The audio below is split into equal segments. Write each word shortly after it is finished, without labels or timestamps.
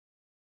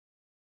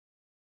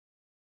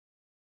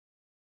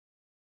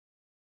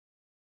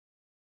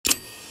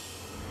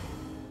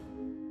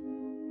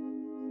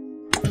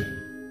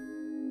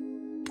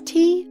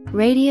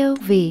Radio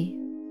V.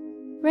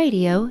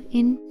 Radio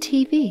in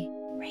TV.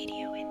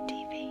 Radio in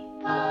TV.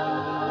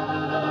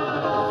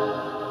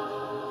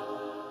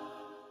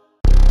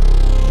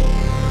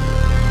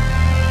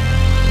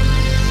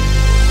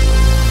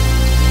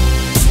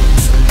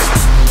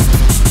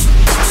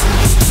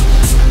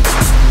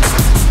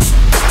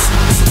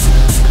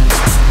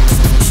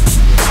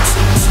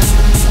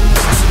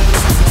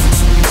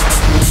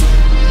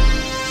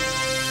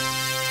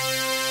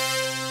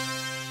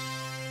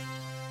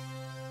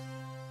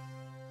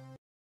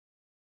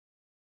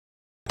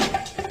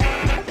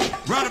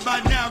 Right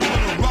about now, we're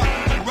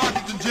gonna rock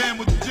it and jam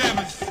with the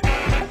jammers.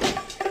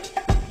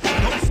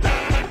 Don't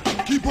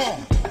stop. Keep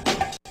on.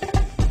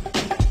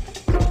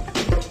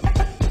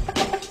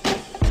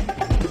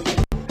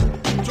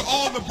 To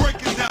all the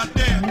breakers out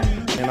there.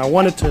 And I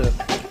wanted to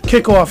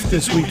kick off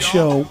this week's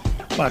show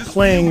by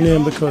playing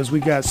them because we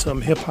got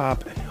some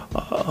hip-hop,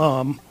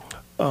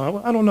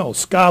 I don't know,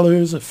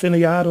 scholars,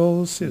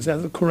 aficionados, is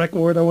that the correct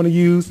word I want to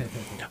use?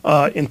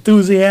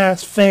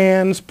 Enthusiasts,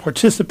 fans,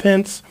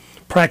 participants,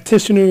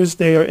 practitioners.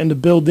 They are in the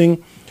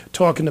building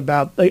talking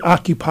about the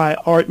Occupy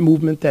art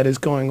movement that is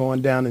going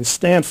on down in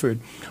Stanford.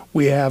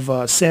 We have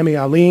Sammy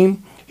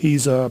Alim.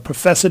 He's a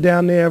professor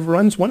down there,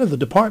 runs one of the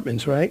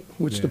departments, right?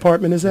 Which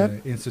department is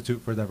that?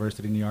 Institute for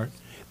Diversity in the Arts.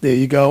 There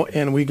you go.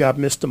 And we got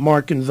Mr.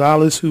 Mark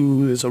Gonzalez,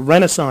 who is a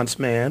Renaissance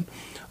man,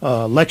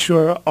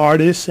 lecturer,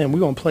 artist, and we're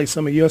going to play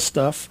some of your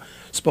stuff.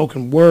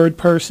 Spoken word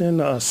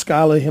person, a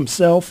scholar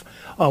himself.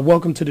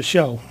 Welcome to the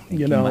show. Thank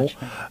you much.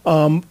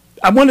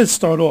 I wanted to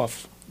start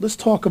off. Let's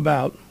talk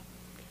about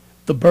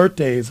the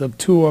birthdays of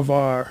two of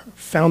our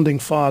founding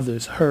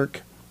fathers,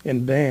 Herc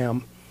and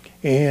Bam,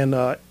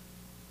 and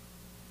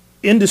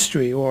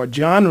industry or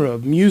genre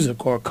of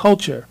music or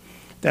culture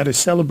that is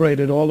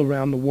celebrated all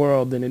around the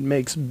world, and it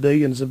makes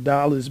billions of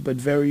dollars, but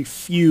very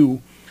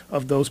few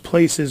of those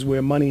places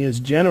where money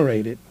is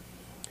generated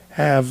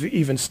have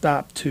even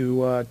stopped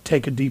to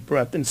take a deep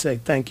breath and say,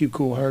 thank you,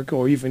 Cool Herc,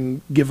 or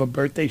even give a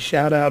birthday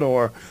shout out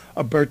or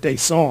a birthday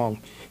song.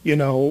 You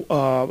know,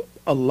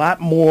 a lot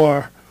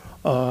more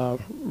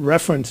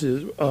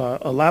references,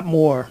 a lot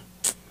more,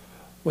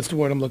 what's the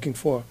word I'm looking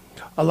for?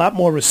 A lot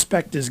more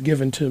respect is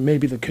given to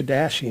maybe the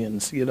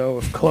Kardashians. You know,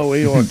 if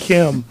Khloe or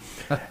Kim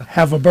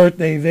have a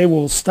birthday, they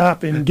will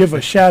stop and give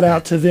a shout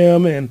out to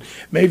them and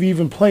maybe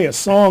even play a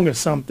song or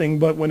something.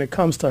 But when it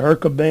comes to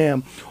Herc or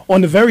Bam,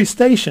 on the very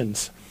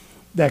stations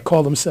that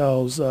call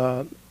themselves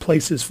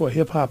places for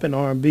hip hop and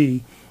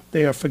R&B,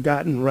 they are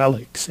forgotten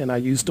relics, and I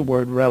use the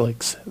word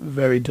relics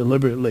very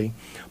deliberately.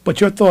 But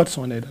your thoughts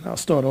on it, and I'll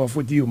start off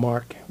with you,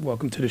 Mark.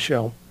 Welcome to the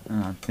show.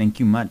 Thank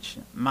you much.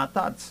 My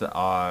thoughts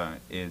are,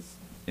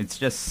 it's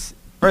just,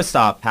 first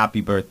off,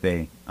 happy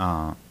birthday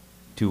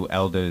to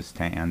elders,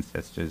 to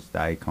ancestors, to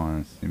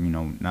icons, you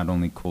know, not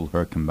only Cool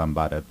Herc and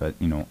Bambaataa, but,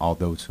 you know, all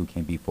those who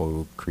came before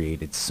who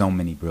created so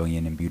many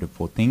brilliant and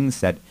beautiful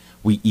things that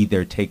we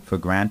either take for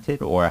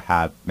granted or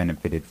have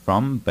benefited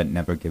from, but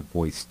never give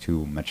voice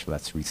to, much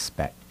less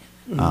respect.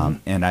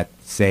 And I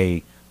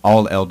say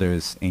all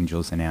elders,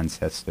 angels, and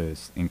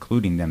ancestors,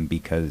 including them,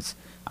 because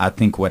I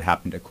think what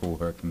happened to Cool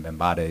Herc and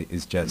Bambaataa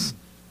is just,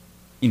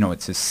 you know,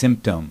 it's a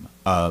symptom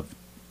of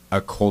a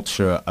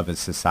culture, of a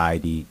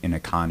society, an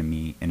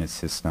economy, and a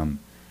system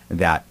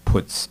that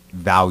puts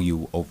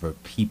value over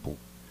people,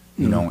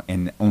 you know,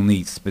 and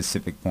only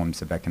specific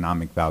forms of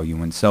economic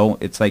value. And so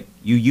it's like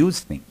you use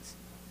things.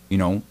 You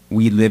know,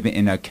 we live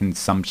in a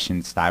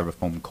consumption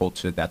styrofoam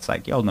culture that's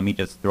like, yo, let me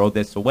just throw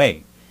this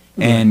away.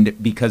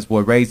 And because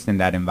we're raised in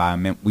that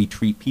environment, we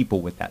treat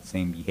people with that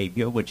same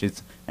behavior, which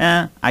is,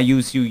 I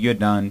use you, you're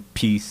done,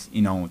 peace,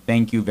 you know,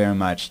 thank you very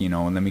much, you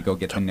know, and let me go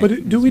get the next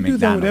But do we do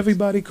that with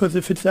everybody? Because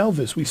if it's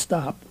Elvis, we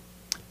stop.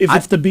 If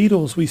it's the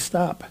Beatles, we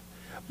stop.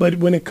 But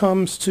when it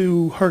comes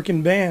to Herc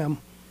and Bam,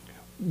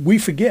 we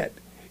forget.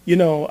 You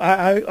know,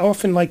 I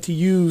often like to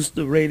use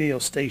the radio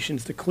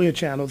stations, the clear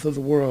channels of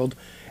the world,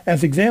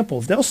 as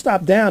examples. They'll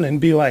stop down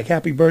and be like,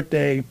 happy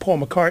birthday, Paul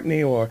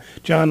McCartney or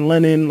John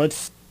Lennon,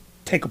 let's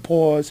take a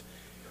pause.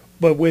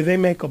 But where they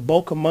make a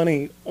bulk of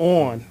money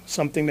on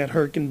something that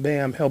Herc and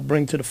Bam helped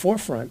bring to the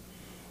forefront,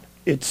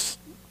 it's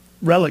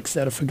relics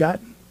that are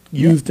forgotten,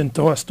 used and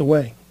tossed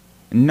away.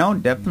 No,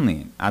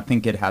 definitely. I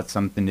think it has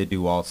something to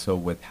do also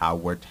with how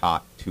we're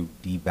taught to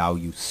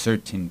devalue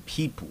certain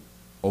people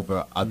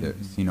over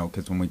others, you know,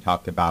 because when we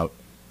talk about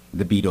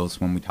the Beatles,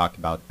 when we talk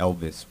about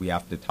Elvis, we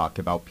have to talk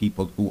about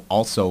people who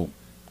also,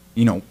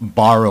 you know,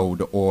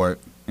 borrowed or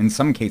in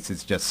some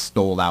cases just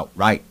stole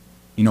outright,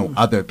 you know,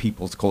 other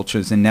people's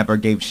cultures and never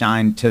gave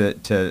shine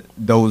to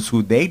those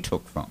who they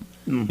took from,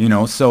 you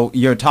know. So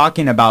you're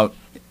talking about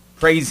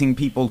praising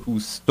people who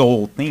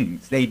stole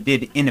things. They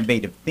did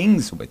innovative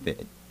things with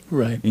it.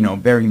 Right. You know,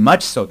 very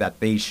much so that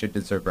they should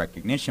deserve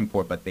recognition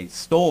for it, but they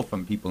stole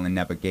from people and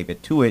never gave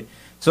it to it.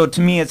 So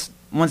to me, it's,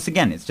 once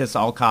again, it's just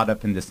all caught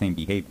up in the same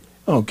behavior.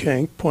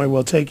 Okay, point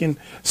well taken.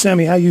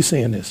 Sammy, how you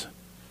saying this?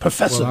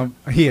 Professor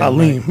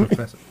Alim. Right,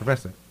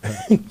 Professor.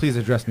 Please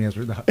address me as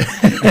it's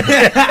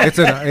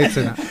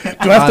an.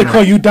 Do I have to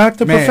call you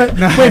Doctor? Professor?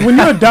 No. Wait, when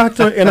you're a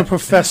doctor and a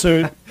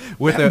professor,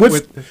 with a,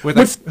 what's, with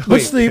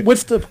what's wait.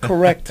 what's the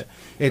correct?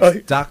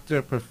 It's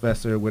doctor,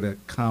 professor with a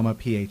comma,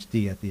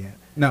 PhD at the end.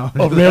 No.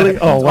 Oh, really?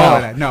 Oh, All wow.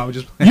 of that. No, I'm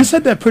just You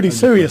said that pretty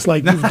serious,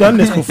 like you've done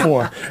this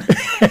before.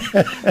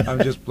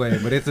 I'm just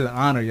playing, but it's an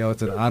honor, yo.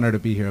 It's an honor to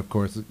be here. Of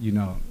course, you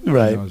know,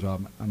 Right. You know as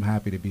well. I'm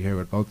happy to be here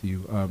with both of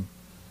you.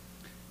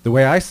 The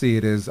way I see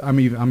it is,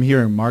 I'm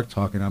hearing Mark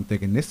talking. I'm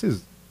thinking this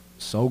is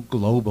so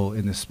global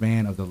in the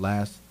span of the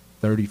last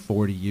 30,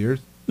 40 years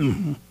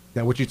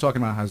that what you're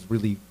talking about has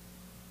really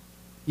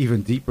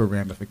even deeper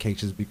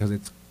ramifications because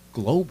it's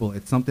global.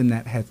 It's something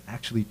that has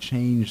actually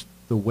changed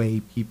the way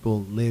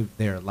people live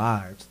their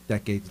lives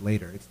decades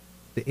later.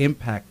 The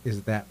impact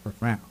is that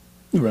profound.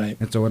 Right.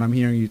 And so when I'm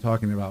hearing you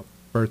talking about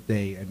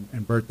birthday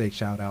and birthday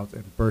shout outs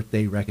and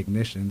birthday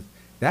recognitions,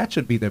 that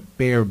should be the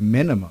bare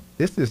minimum.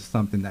 This is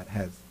something that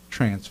has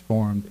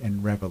transformed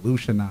and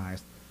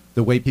revolutionized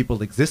the way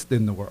people exist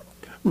in the world.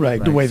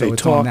 Right. The way So they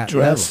it's on talk, that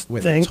dress,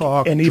 level. think,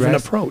 Talk, and even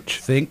dress, approach.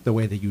 Think, the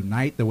way they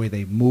unite, the way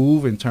they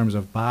move in terms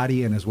of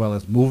body and as well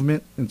as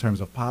movement in terms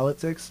of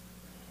politics.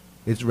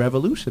 It's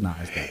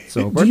revolutionized that.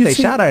 So Do you birthday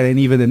see- shout out ain't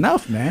even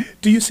enough, man.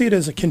 Do you see it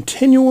as a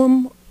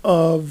continuum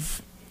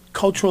of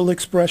cultural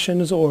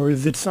expressions, or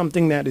is it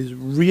something that is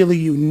really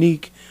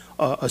unique,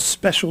 a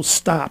special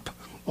stop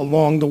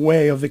along the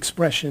way of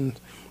expression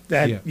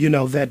that, Yeah. you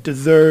know, that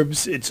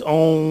deserves its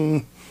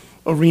own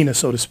arena,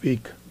 so to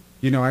speak?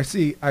 You know, I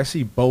see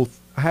both.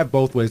 I have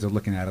both ways of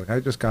looking at it. Like, I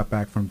just got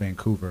back from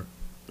Vancouver,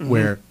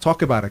 where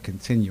talk about a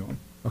continuum.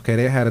 Okay,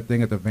 they had a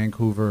thing at the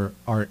Vancouver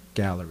Art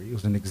Gallery. It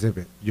was an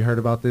exhibit. You heard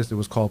about this? It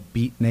was called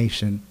Beat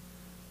Nation,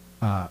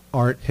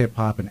 Art, Hip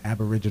Hop, and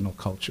Aboriginal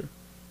Culture.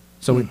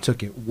 So it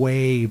took it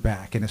way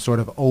back, and it sort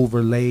of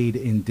overlaid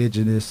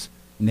indigenous,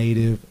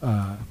 native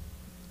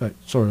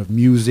sort of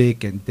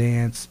music and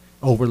dance,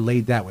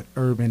 overlaid that with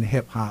urban,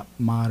 hip hop,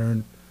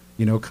 modern,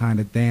 you know, kind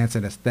of dance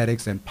and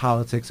aesthetics and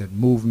politics and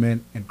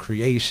movement and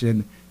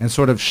creation, and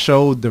sort of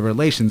showed the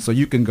relation. So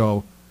you can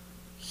go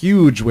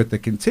huge with the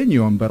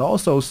continuum, but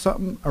also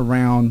something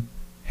around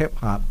hip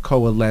hop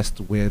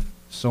coalesced with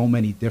so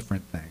many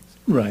different things.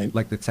 Right.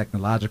 Like the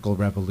technological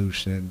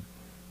revolution,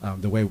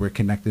 the way we're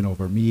connecting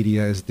over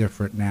media is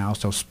different now.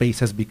 So space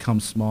has become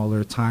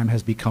smaller, time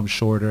has become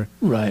shorter.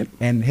 Right.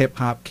 And hip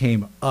hop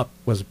came up,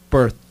 was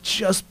birthed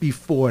just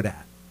before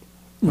that.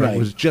 Right. It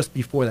was just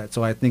before that.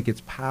 So I think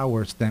its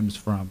power stems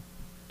from,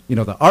 you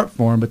know, the art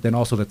form, but then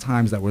also the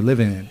times that we're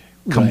living in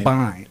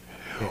combined.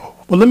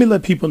 Well, let me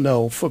let people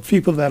know, for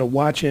people that are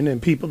watching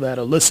and people that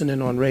are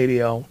listening on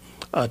radio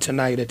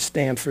tonight at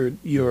Stanford,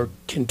 you're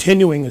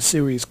continuing a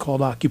series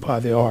called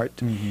Occupy the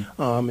Art.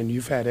 And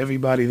you've had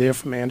everybody there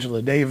from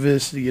Angela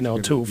Davis, you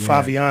know, to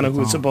Faviana, who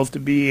was supposed to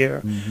be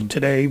here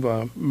today.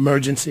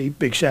 Emergency,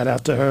 big shout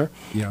out to her.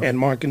 And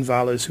Mark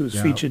Gonzalez,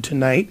 who's featured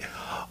tonight.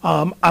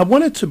 I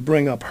wanted to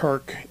bring up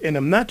Herc,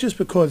 and not just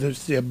because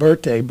it's their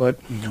birthday, but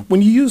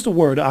when you use the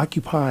word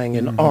occupying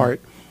in art,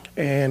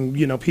 and,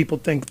 you know, people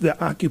think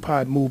the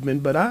Occupy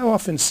movement, but I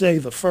often say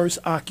the first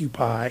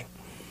Occupy,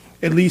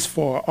 at least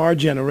for our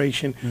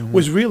generation,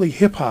 was really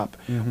hip-hop,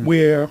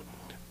 where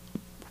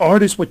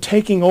artists were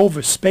taking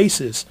over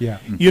spaces,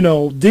 you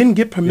know, didn't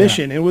get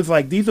permission. It was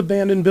like, these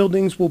abandoned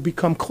buildings will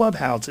become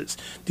clubhouses.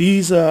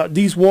 These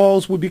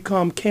walls will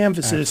become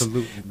canvases.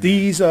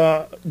 These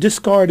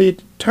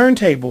discarded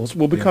turntables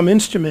will become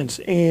instruments.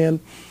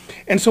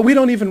 And so we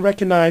don't even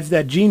recognize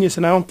that genius,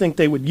 and I don't think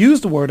they would use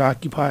the word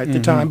occupy at the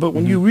time, but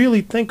when you really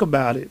think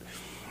about it,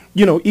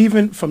 you know,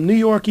 even from New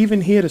York,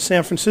 even here to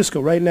San Francisco,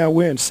 right now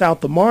we're in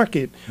South of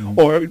Market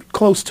or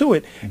close to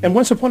it. And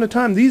once upon a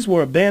time, these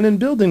were abandoned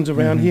buildings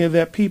around here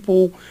that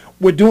people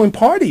were doing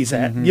parties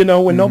at, you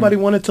know, when nobody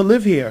wanted to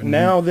live here.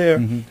 Now they're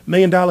 $1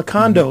 million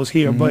condos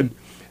here, but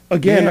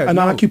again, an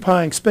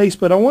occupying space.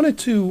 But I wanted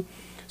to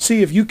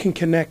see if you can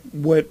connect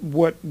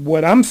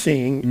what I'm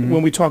seeing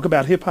when we talk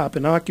about hip hop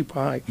and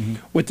Occupy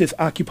with this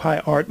Occupy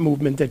art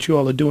movement that you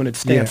all are doing at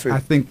Stanford. Yeah, I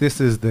think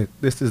this is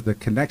the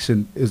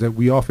connection, is that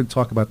we often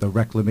talk about the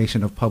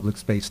reclamation of public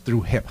space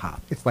through hip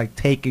hop. It's like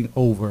taking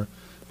over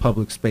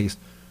public space,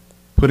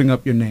 putting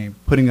up your name,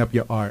 putting up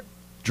your art,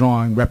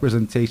 drawing,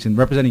 representation,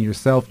 representing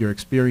yourself, your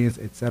experience,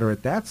 etc.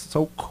 That's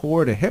so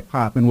core to hip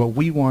hop. And what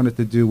we wanted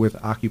to do with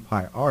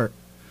Occupy Art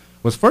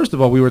was, first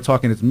of all, we were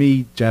talking, it's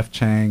me, Jeff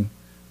Chang,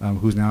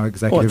 who's now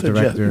executive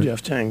director.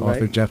 Jeff Chang,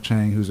 author right. Jeff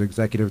Chang, who's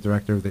executive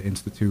director of the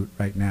Institute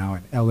right now,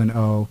 and Ellen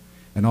O,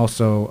 and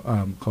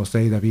also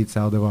Jose David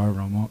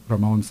Saldivar,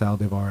 Ramon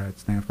Saldivar at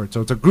Stanford.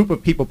 So it's a group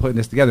of people putting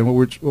this together. And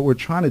what we're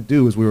trying to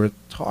do is, we were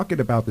talking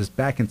about this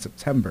back in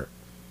September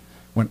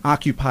when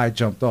Occupy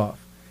jumped off,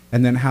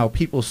 and then how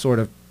people sort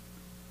of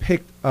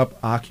picked up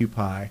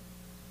Occupy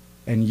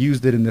and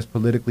used it in this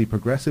politically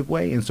progressive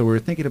way. And so we were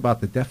thinking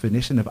about the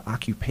definition of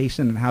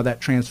occupation and how that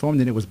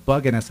transformed, and it was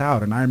bugging us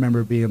out. And I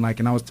remember being like,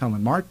 and I was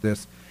telling Mark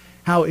this,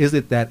 how is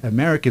it that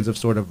Americans have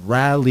sort of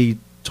rallied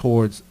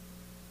towards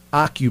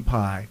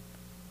Occupy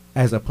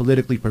as a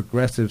politically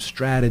progressive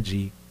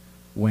strategy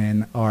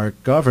when our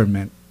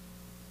government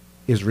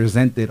is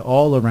resented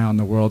all around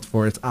the world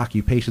for its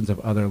occupations of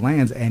other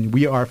lands, and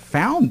we are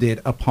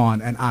founded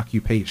upon an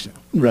occupation.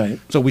 Right.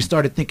 So we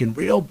started thinking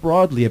real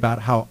broadly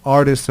about how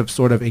artists have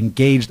sort of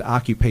engaged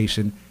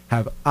occupation,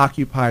 have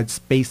occupied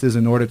spaces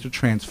in order to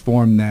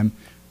transform them.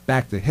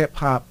 Back to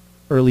hip-hop,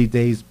 early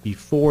days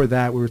before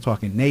that, we were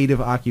talking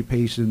native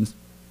occupations.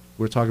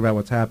 We're talking about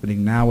what's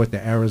happening now with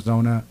the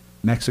Arizona,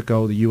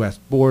 Mexico, the U.S.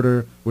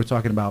 border. We're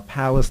talking about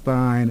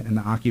Palestine and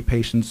the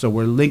occupation. So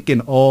we're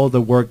linking all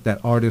the work that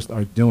artists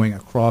are doing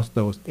across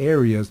those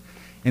areas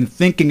and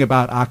thinking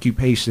about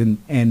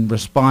occupation and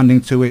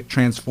responding to it,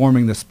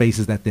 transforming the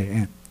spaces that they're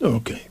in.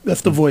 Okay.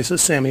 That's the voice of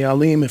Sammy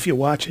Alim. If you're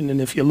watching and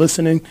if you're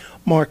listening,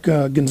 Mark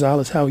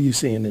Gonzalez, how are you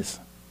seeing this?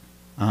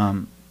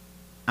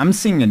 I'm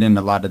seeing it in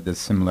a lot of the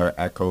similar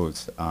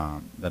echoes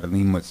that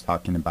Alim was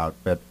talking about,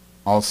 but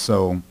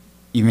also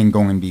even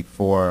going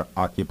before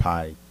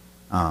Occupy.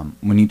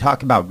 When you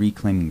talk about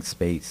reclaiming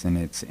space, and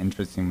it's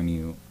interesting when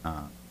you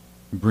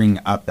bring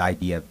up the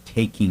idea of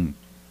taking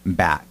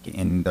back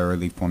in the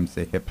early forms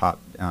of hip-hop.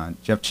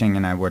 Jeff Chang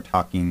and I were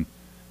talking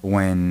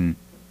when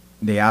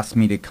they asked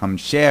me to come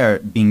share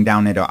being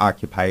down at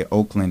Occupy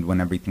Oakland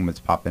when everything was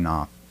popping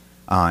off,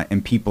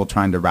 and people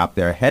trying to wrap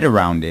their head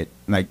around it,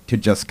 like to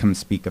just come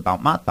speak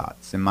about my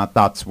thoughts. And my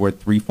thoughts were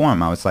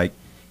three-form. I was like,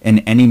 in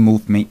any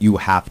movement, you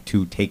have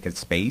to take a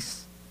space.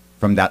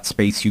 From that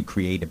space, you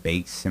create a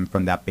base, and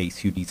from that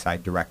base, you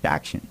decide direct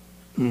action.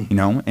 You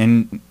know,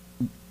 and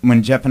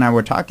when Jeff and I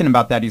were talking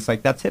about that, he's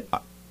like, "That's hip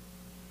hop,"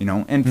 you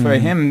know. And for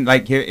him,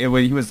 like he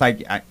was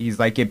like, he's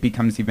like, it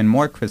becomes even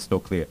more crystal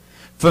clear.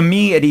 For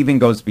me, it even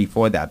goes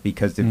before that,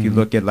 because if you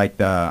look at like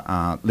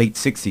the late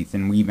 '60s,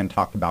 and we even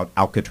talk about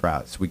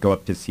Alcatraz, we go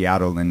up to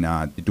Seattle and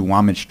the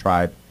Duwamish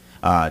tribe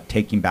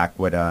taking back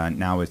what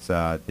now is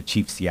the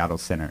Chief Seattle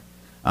Center.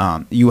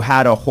 You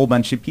had a whole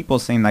bunch of people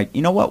saying, like,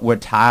 you know what, we're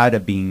tired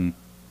of being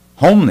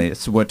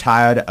homeless, we're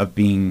tired of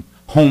being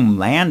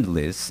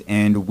homelandless,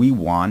 and we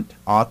want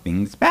our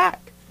things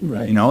back.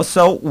 Right. You know,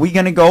 so we're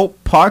going to go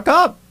park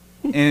up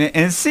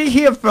and sit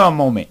here for a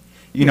moment.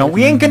 You know,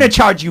 we ain't going to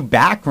charge you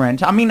back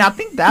rent. I mean, I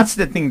think that's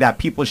the thing that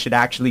people should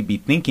actually be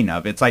thinking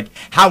of. It's like,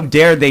 how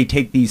dare they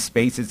take these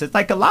spaces? It's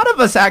like a lot of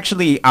us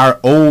actually are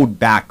owed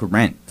back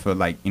rent for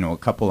like, you know, a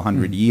couple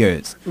hundred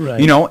years. Right.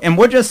 You know, and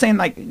we're just saying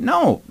like,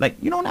 no, like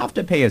you don't have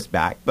to pay us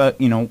back, but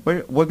you know,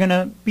 we're going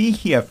to be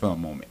here for a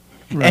moment.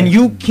 Right. And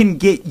you can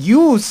get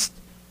used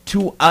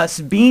to us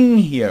being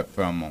here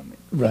for a moment.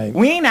 Right.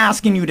 We ain't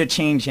asking you to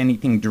change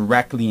anything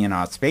directly in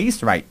our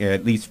space, right,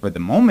 at least for the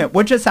moment.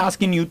 We're just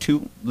asking you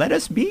to let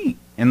us be,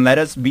 and let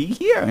us be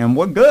here, and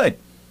we're good.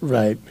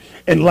 Right.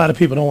 And a lot of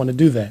people don't want to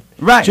do that.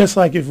 Right. Just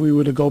like if we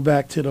were to go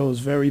back to those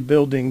very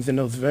buildings and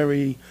those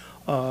very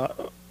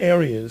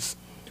areas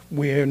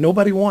where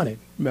nobody wanted.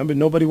 Remember,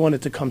 nobody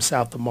wanted to come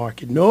south of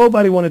Market.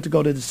 Nobody wanted to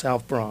go to the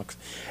South Bronx.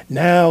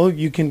 Now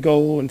you can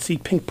go and see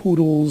pink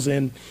poodles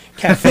and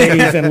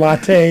cafes and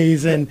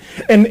lattes,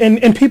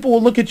 and people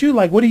will look at you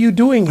like, what are you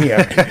doing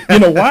here? You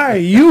know, why are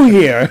you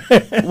here?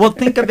 Well,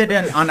 think of it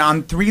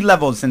on three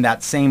levels in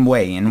that same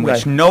way, in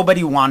which Right.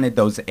 nobody wanted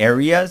those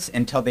areas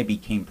until they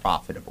became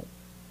profitable.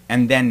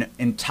 And then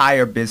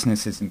entire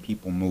businesses and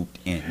people moved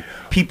in.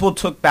 People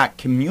took back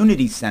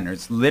community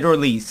centers,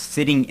 literally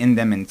sitting in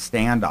them in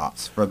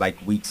standoffs for like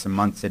weeks and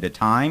months at a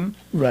time,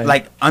 Right.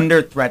 like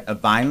under threat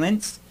of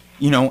violence,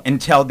 you know,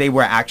 until they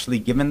were actually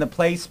given the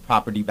place,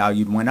 property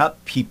value went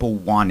up, people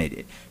wanted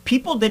it.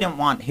 People didn't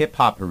want hip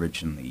hop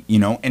originally, you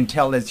know,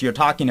 until, as you're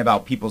talking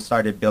about, people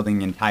started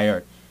building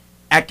entire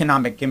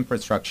economic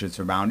infrastructures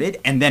around it,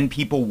 and then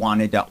people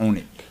wanted to own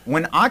it.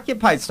 When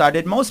Occupy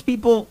started, most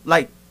people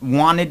like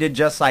wanted to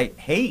just like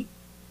hate,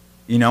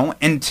 you know,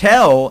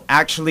 until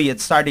actually it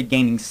started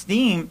gaining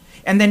steam.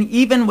 And then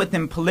even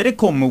within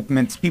political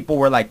movements, people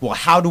were like, well,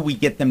 how do we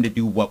get them to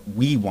do what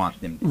we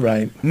want them to do?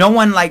 Right. No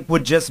one like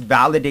would just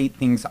validate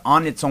things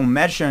on its own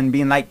measure and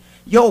being like,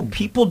 yo,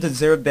 people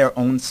deserve their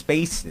own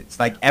spaces.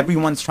 Like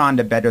everyone's trying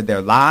to better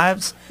their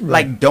lives. Right.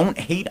 Like don't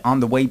hate on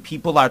the way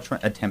people are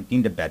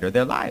attempting to better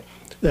their lives.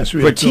 That's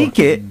really Critique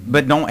cool. it,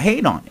 but don't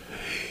hate on it.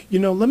 You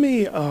know, let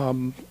me,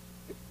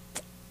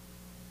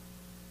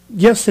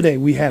 yesterday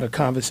we had a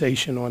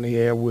conversation on the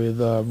air with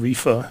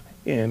Rifa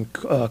and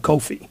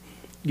Kofi,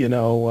 you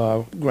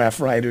know, graph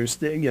writers,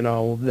 you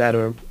know, that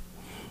are,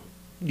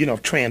 you know,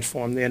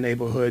 transform their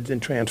neighborhoods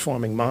and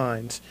transforming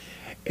minds.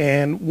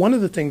 And one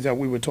of the things that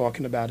we were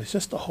talking about is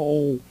just the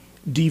whole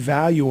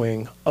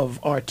devaluing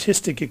of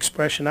artistic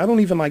expression. I don't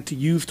even like to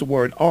use the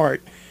word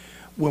art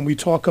when we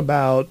talk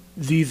about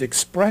these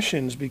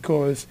expressions,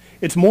 because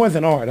it's more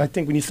than art. I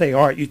think when you say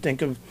art, you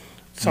think of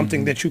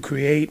something that you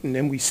create and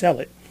then we sell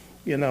it,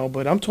 you know,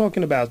 but I'm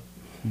talking about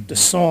the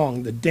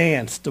song, the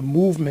dance, the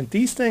movement.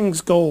 These things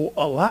go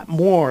a lot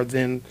more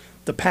than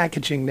the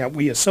packaging that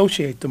we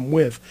associate them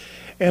with.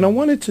 And I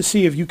wanted to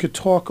see if you could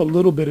talk a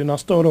little bit, and I'll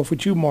start off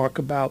with you, Mark,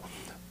 about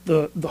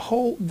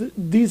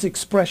these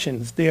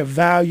expressions, their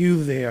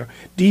value, their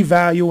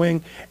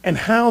devaluing, and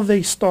how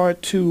they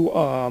start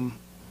to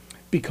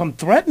become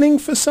threatening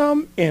for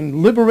some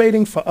and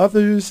liberating for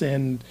others.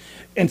 And,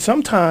 and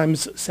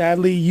sometimes,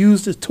 sadly,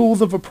 used as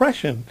tools of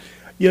oppression,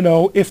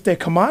 if they're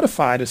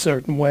commodified a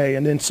certain way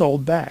and then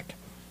sold back.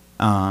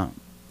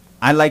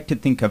 I like to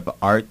think of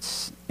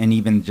arts and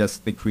even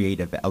just the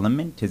creative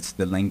element as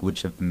the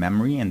language of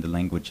memory and the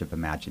language of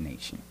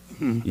imagination.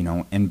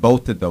 And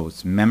both of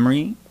those,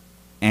 memory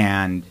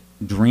and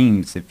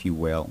dreams, if you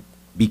will,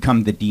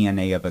 become the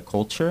DNA of a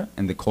culture,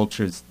 and the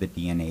culture is the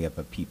DNA of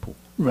a people.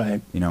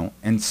 Right.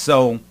 And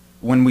so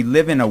when we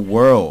live in a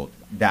world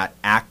that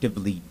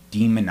actively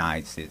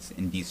demonizes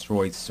and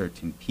destroys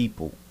certain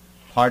people,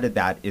 part of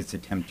that is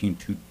attempting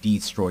to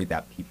destroy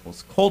that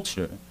people's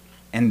culture.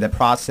 And the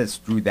process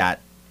through that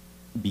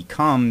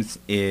becomes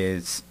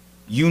is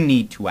you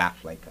need to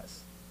act like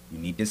us. You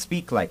need to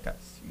speak like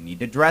us. You need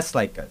to dress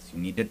like us.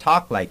 You need to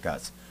talk like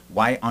us.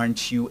 Why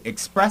aren't you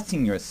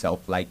expressing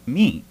yourself like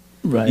me?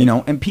 Right.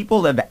 And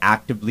people have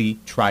actively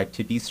tried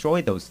to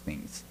destroy those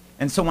things.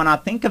 And so when I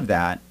think of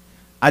that,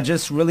 I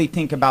just really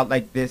think about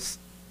like this,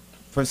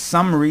 for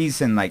some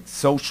reason, like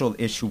social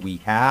issue we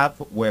have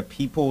where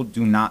people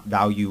do not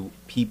value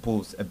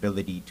people's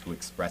ability to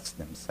express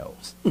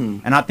themselves.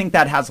 And I think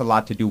that has a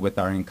lot to do with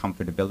our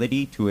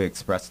uncomfortability to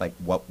express like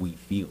what we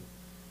feel.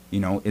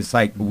 It's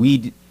like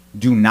we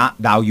do not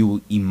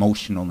value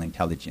emotional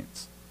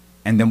intelligence.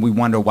 And then we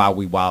wonder why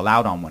we wild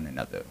out on one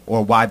another,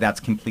 or why that's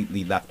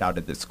completely left out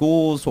of the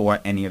schools or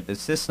any of the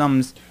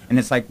systems. And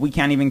it's like we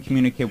can't even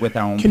communicate with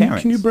our own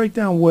parents. Can you break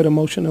down what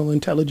emotional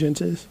intelligence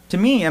is? To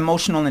me,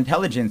 emotional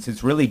intelligence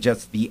is really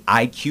just the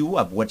IQ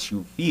of what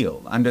you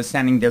feel,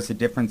 understanding there's a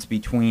difference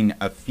between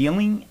a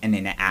feeling and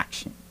an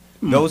action.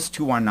 Those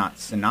two are not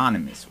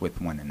synonymous with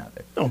one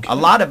another. Okay. A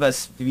lot of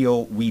us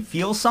feel we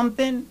feel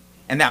something,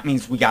 and that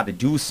means we got to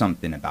do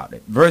something about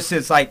it,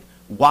 versus like,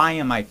 why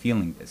am I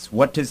feeling this?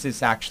 What does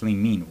this actually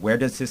mean? Where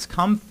does this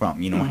come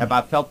from? Have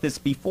I felt this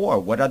before?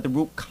 What are the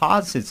root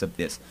causes of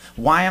this?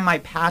 Why am I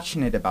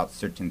passionate about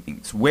certain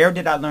things? Where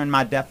did I learn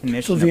my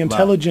definition So of the love?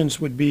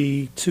 intelligence would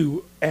be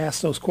to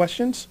ask those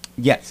questions?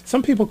 Yes.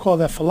 Some people call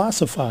that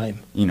philosophizing.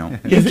 You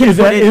Is can that-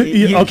 put it-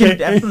 you okay. can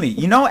definitely,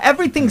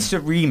 everything's a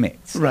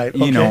remix. Right,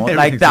 Like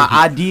Everything's the a remix.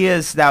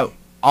 ideas that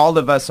all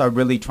of us are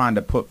really trying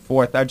to put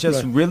forth are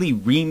just Right. really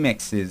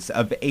remixes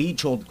of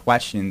age-old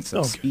questions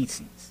of Okay.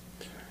 species.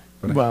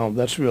 Well,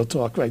 that's real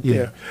talk right Yeah.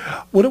 there.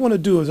 What I want to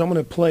do is I'm going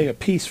to play a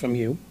piece from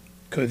you,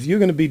 because you're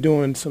going to be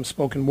doing some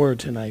spoken word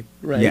tonight,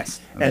 right?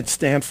 Yes. At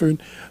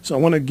Stanford. So I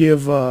want to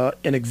give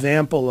an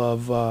example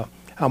of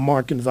how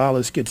Mark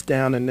Gonzalez gets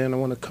down, and then I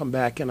want to come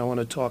back and I want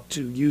to talk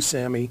to you,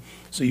 Sammy,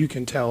 so you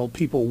can tell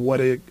people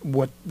what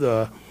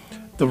the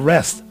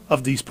rest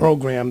of these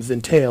programs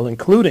entail,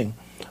 including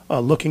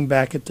looking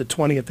back at the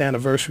 20th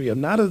anniversary of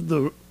not of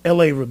the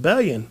L.A.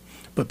 Rebellion,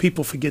 but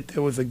people forget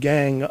there was a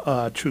gang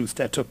truce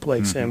that took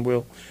place, and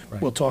we'll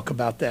talk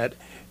about that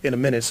in a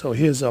minute. So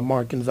here's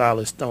Mark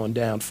Gonzalez throwing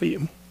down for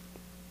you.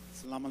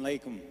 Assalamu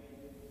alaikum.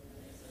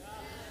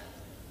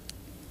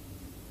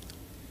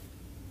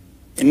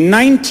 In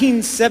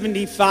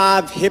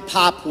 1975,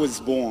 hip-hop was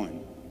born.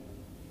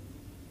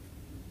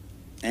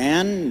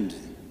 And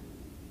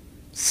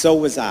so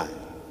was I.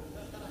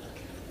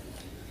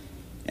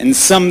 And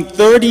some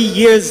 30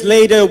 years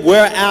later, we're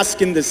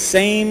asking the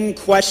same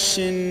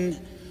question: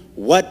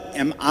 what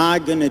am I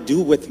gonna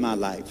do with my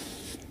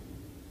life?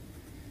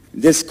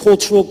 This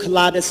cultural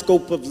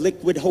kaleidoscope of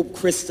liquid hope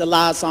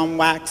crystallized on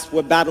wax,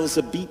 where battles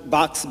of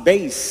beatbox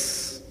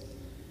bass,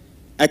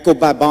 echoed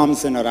by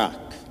bombs in Iraq.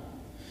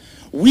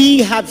 We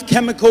have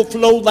chemical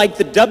flow like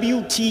the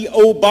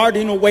WTO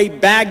barring away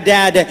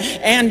Baghdad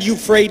and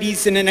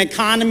Euphrates in an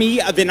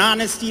economy of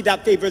inhonesty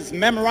that favors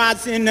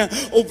memorizing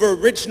over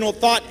original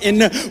thought.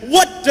 And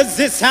what does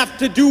this have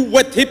to do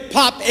with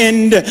hip-hop?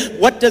 And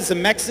what does a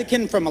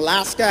Mexican from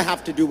Alaska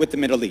have to do with the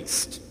Middle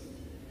East?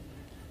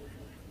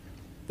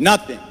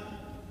 Nothing.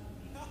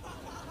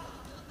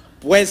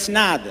 Pues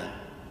nada.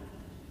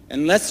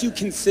 Unless you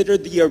consider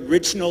the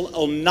original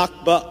El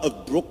Nakba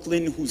of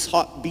Brooklyn, whose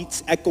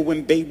heartbeats echo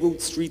in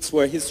Beirut streets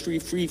where history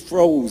free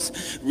froze,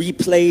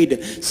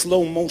 replayed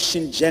slow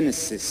motion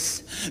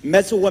Genesis.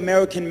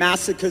 Mesoamerican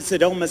massacres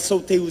at El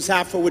Masote, whose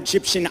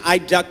Afro-Egyptian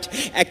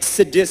iduct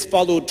exodus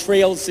followed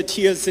trails of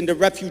tears into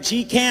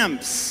refugee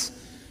camps,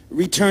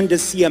 returned to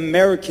see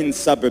American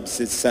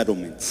suburbs as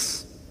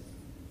settlements.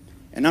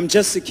 And I'm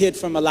just a kid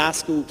from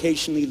Alaska who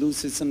occasionally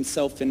loses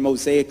himself in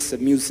mosaics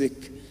of music.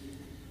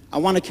 I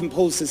want to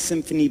compose a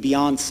symphony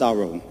beyond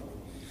sorrow.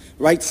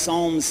 Write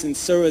psalms and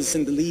surahs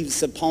in the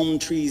leaves of palm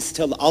trees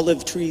till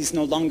olive trees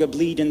no longer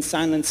bleed in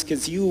silence,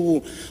 because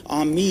you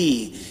are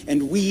me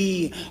and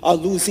we are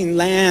losing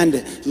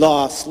land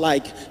lost,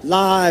 like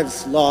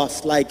lives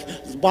lost, like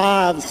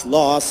wives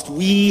lost.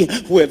 We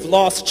who have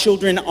lost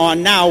children are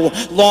now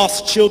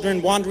lost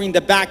children, wandering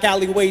the back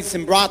alleyways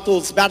and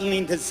brothels,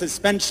 battling the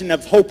suspension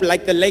of hope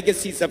like the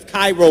legacies of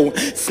Cairo,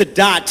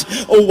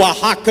 Sadat,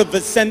 Oaxaca,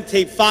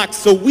 Vicente Fox.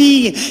 So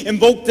we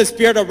invoke the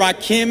spirit of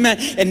Rakim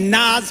and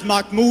Naz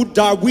Mahmoud,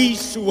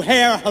 Darwish,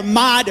 Suhair,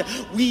 Hamad.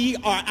 We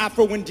are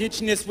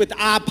Afro-Indigenous with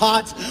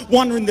iPods,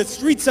 wandering the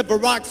streets of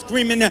Iraq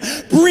screaming,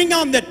 bring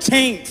on the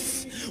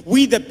tanks.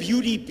 We the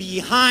beauty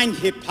behind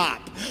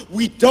hip-hop.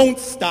 We don't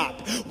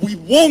stop. We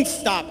won't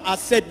stop. I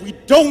said we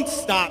don't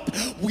stop.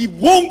 We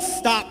won't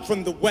stop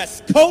from the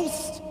West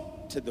Coast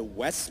to the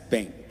West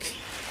Bank.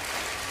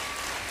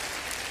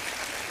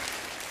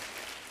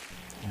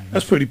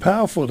 That's pretty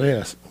powerful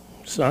there,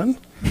 son.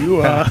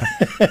 You are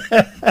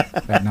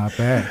That's not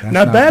bad. That's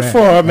not bad for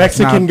a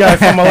Mexican guy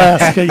from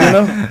Alaska, you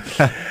know.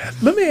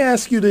 Let me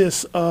ask you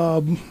this.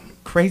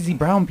 Crazy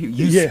brown people.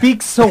 You Yeah.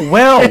 speak so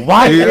well.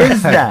 Why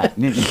is that?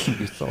 You're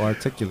so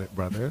articulate,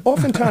 brother.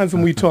 Oftentimes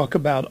when we talk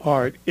about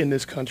art in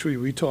this country,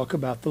 we talk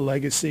about the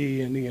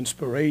legacy and the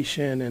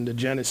inspiration and the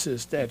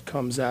genesis that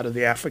comes out of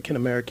the African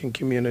American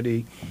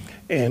community,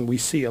 and we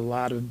see a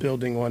lot of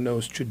building on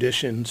those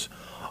traditions.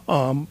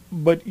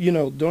 But, you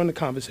know, during the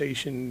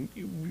conversation,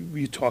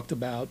 we talked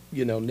about,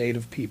 you know,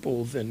 Native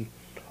peoples and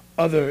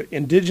other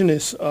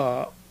indigenous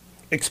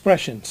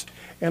expressions.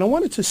 And I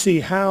wanted to see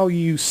how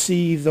you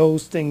see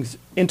those things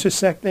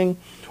intersecting.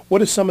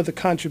 What are some of the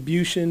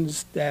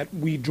contributions that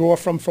we draw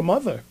from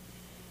other,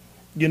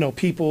 you know,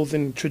 peoples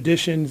and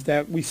traditions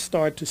that we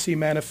start to see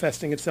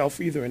manifesting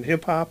itself either in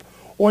hip-hop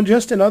or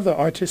just in other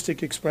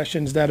artistic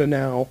expressions that are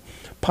now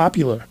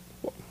popular?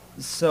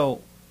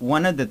 So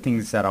one of the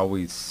things that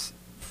always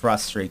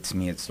frustrates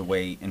me is the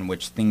way in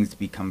which things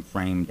become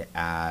framed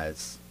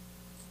as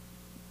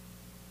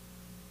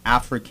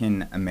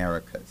African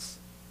Americas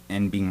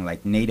and being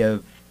like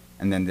Native,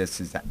 and then this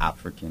is the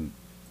African.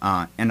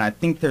 And I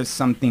think there's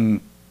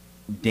something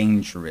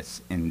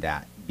dangerous in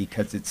that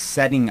because it's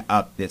setting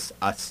up this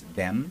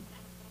us-them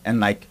and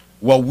like,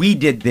 well, we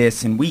did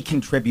this and we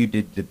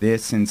contributed to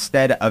this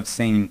instead of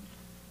saying,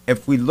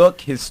 if we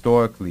look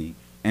historically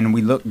and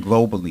we look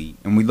globally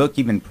and we look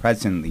even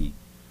presently,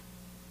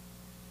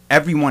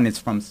 everyone is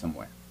from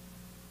somewhere.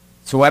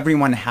 So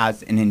everyone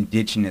has an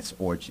indigenous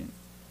origin,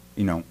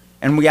 you know.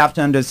 And we have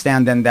to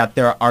understand then that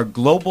there are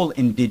global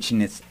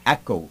indigenous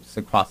echoes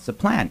across the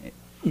planet.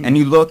 And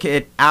you look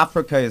at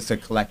Africa as a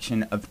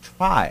collection of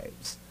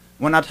tribes.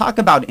 When I talk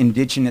about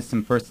indigenous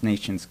and First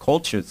Nations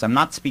cultures, I'm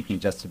not speaking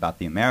just about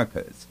the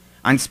Americas.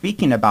 I'm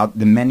speaking about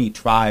the many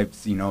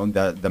tribes, you know,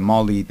 the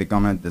Mali, the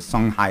Ghana, the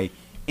Songhai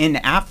in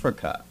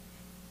Africa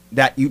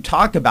that you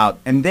talk about.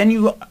 And then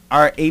you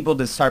are able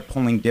to start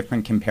pulling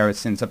different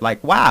comparisons of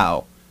like,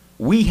 wow,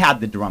 we had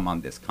the drum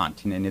on this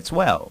continent as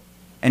well.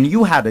 And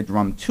you had a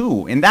drum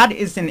too. And that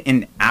isn't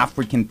an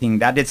African thing.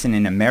 That isn't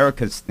an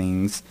America's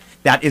things.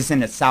 That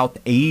isn't a South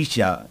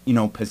Asia, you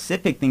know,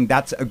 Pacific thing.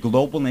 That's a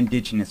global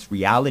indigenous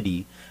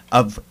reality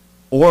of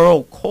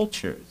oral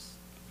cultures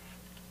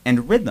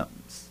and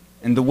rhythms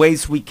and the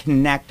ways we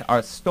connect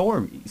our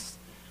stories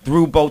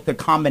through both the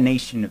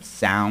combination of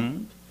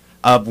sound,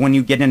 of when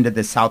you get into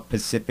the South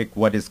Pacific,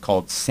 what is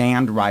called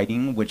sand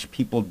writing, which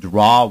people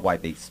draw while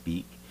they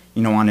speak,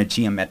 you know, on a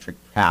geometric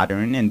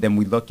pattern. And then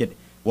we look at,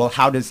 well,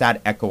 how does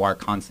that echo our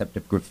concept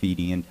of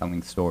graffiti and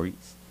telling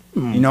stories?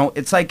 You know,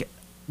 it's like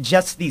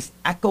just these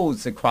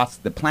echoes across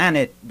the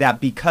planet that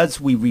because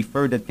we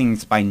refer to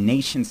things by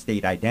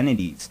nation-state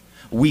identities,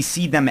 we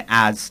see them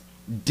as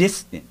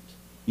distant,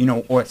 you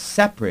know, or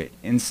separate,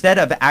 instead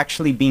of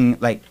actually being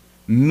like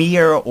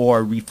mere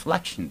or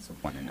reflections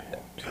of one another.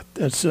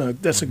 That's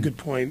a good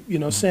point. You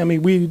know, Sammy,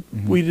 we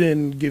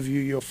didn't give you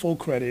your full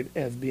credit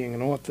as being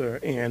an author,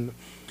 and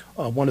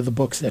one of the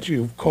books that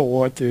you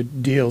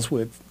co-authored deals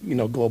with, you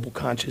know, global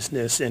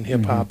consciousness and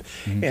hip-hop.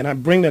 And I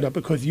bring that up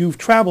because you've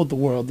traveled the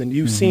world and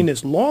you've seen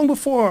this long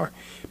before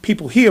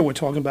people here were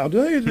talking about,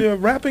 hey, they're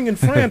rapping in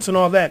France and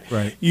all that.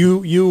 Right.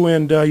 You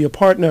and your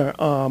partner,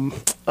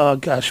 James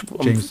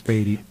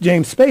Spady.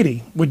 James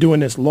Spady were doing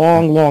this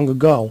long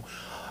ago.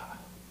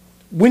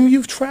 When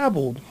you've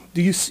traveled,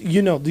 do you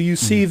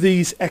see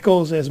these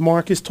echoes as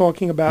Mark is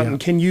talking about, and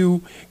can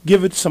you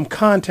give it some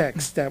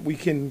context that we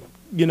can,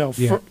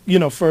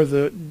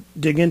 further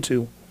dig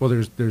into? Well,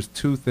 there's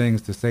two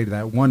things to say to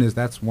that. One is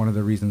that's one of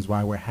the reasons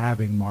why we're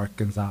having Mark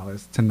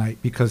Gonzalez tonight,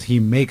 because he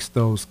makes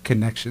those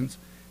connections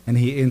and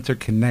he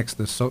interconnects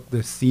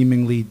the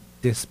seemingly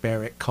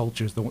disparate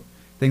cultures, the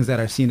things that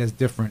are seen as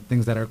different,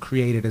 things that are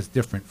created as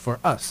different for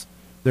us.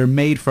 They're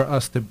made for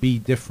us to be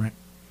different.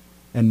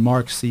 And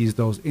Mark sees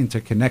those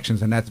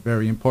interconnections, and that's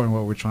very important,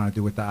 what we're trying to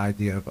do with the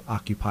idea of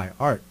Occupy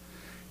Art.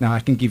 Now, I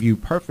can give you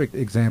perfect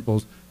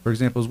examples. For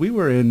example, we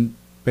were in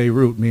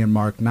Beirut, me and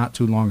Mark, not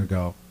too long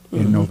ago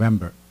in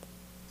November.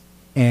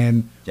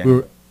 And we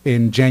were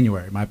in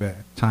January, my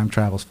bad. Time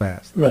travels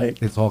fast. Right.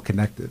 It's all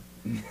connected.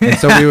 And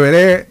so we were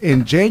there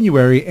in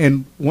January,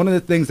 and one of the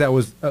things that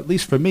was, at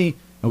least for me,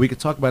 and we could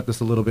talk about this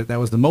a little bit, that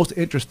was the most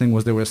interesting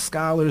was there were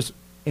scholars,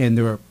 and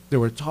they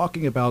were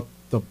talking about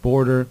the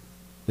border,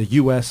 the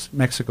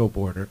U.S.-Mexico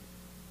border,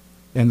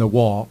 and the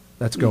wall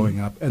that's going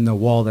up, and the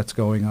wall that's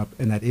going up,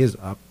 and that is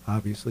up,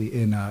 obviously,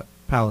 in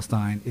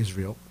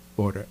Palestine-Israel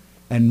border,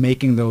 and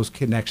making those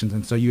connections.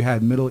 And so you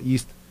had Middle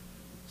East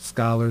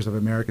scholars of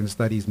American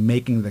studies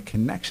making the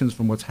connections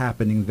from what's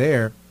happening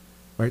there,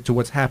 right, to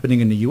what's happening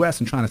in the U.S.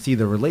 and trying to see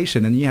the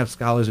relation. And you have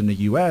scholars in the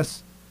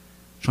U.S.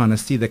 trying to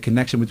see the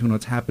connection between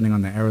what's happening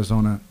on the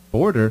Arizona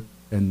border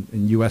and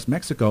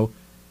U.S.-Mexico,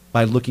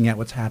 by looking at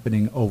what's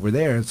happening over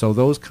there. And so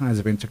those kinds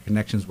of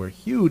interconnections were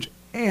huge.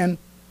 And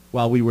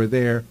while we were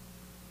there,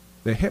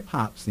 the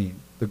hip-hop scene,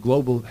 the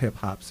global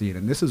hip-hop scene,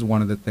 and this is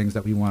one of the things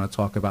that we want to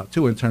talk about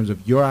too in terms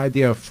of your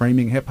idea of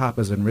framing hip-hop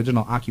as an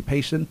original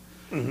occupation.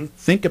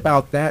 Think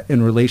about that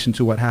in relation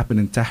to what happened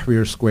in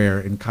Tahrir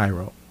Square in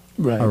Cairo,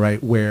 all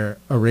right, where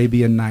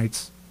Arabian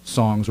Nights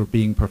songs were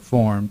being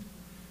performed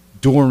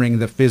during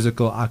the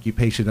physical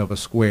occupation of a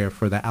square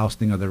for the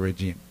ousting of the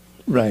regime.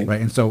 Right.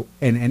 And so,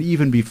 and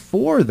even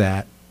before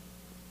that,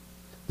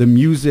 the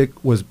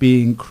music was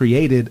being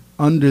created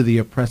under the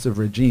oppressive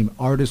regime.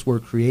 Artists were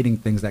creating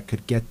things that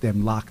could get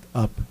them locked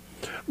up.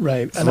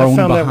 Right. And I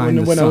found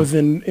that when I was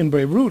in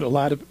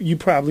Beirut, you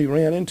probably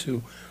ran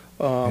into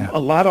a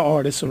lot of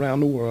artists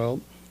around the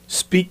world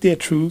speak their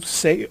truth,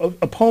 say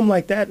a poem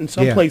like that in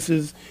some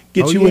places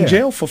gets you in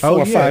jail for 4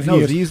 or 5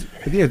 years.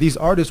 These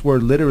artists were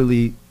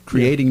literally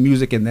creating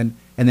music and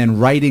then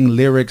writing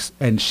lyrics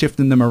and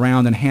shifting them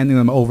around and handing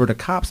them over to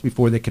cops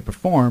before they could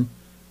perform.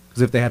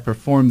 Because if they had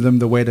performed them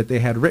the way that they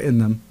had written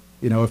them,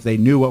 if they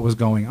knew what was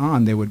going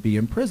on, they would be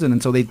in prison.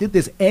 And so they did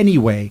this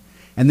anyway.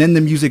 And then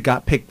the music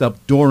got picked up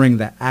during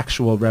the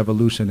actual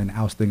revolution and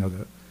ousting of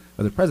the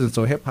president.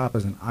 So hip hop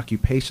as an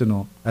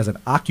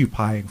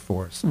occupying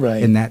force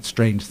in that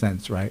strange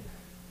sense, right,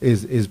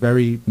 is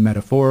very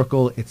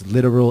metaphorical. It's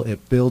literal.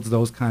 It builds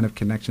those kind of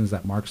connections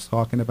that Mark's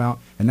talking about.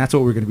 And that's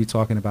what we're going to be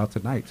talking about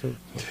tonight, too.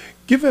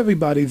 Give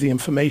everybody the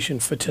information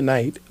for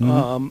tonight,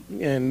 and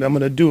I'm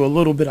going to do a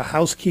little bit of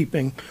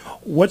housekeeping.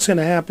 What's going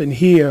to happen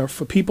here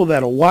for people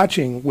that are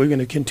watching, we're going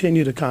to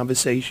continue the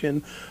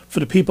conversation. For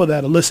the people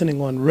that are listening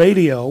on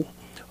radio,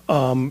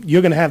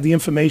 you're going to have the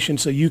information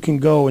so you can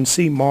go and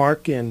see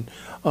Mark and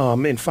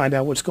find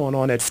out what's going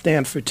on at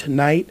Stanford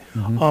tonight.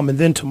 And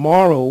then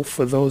tomorrow,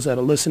 for those that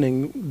are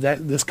listening,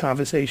 this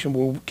conversation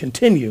will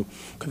continue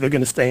because they're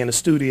going to stay in the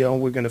studio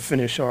and we're going to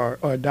finish our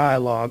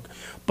dialogue.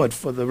 But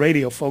for the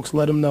radio folks,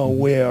 let them know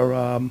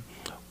where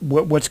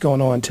what's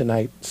going on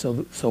tonight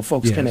so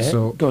folks can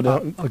go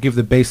down. I'll give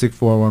the basic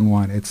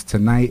 411. It's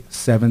tonight,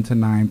 7 to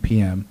 9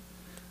 p.m.,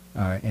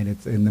 and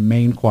it's in the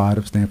main quad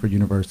of Stanford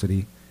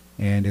University.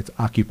 And it's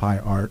Occupy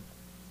Art,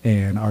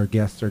 and our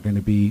guests are going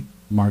to be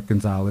Mark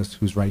Gonzalez,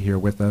 who's right here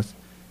with us,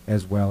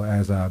 as well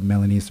as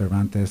Melanie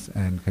Cervantes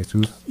and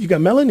Jesus. You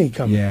got Melanie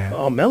coming. Yeah.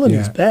 Oh,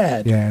 Melanie's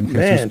bad. Yeah, and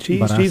man,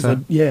 Jesus she's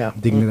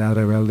Dignidad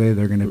Rebelde,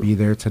 they're going to be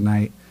there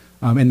tonight.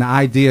 And the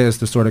idea is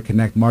to sort of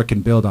connect. Mark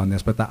can build on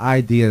this, but the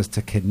idea is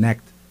to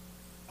connect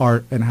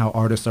art and how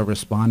artists are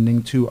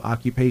responding to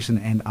occupation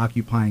and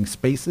occupying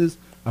spaces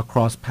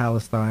across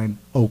Palestine,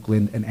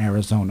 Oakland, and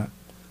Arizona.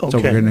 So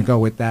we're going to go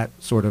with that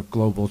sort of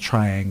global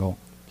triangle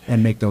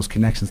and make those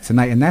connections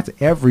tonight. And that's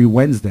every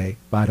Wednesday,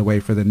 by the way,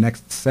 for the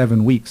next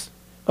 7 weeks.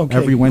 Okay.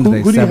 Every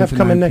Wednesday, who do you have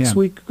coming 7 next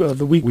week?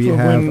 The week we for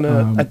have,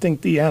 when, I think,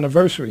 the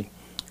anniversary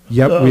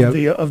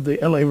of the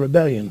L.A.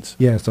 rebellions.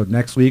 Yeah, so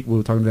next week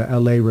we're talking about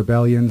L.A.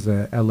 rebellions,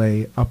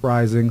 L.A.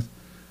 uprisings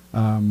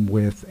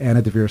with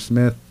Anna DeVere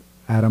Smith,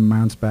 Adam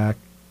Mansbach,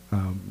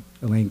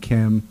 Elaine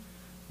Kim,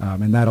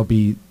 and that'll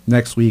be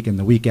next week. And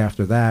the week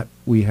after that,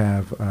 we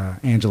have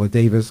Angela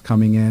Davis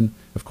coming in.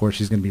 Of course,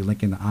 she's going to be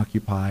linking the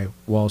Occupy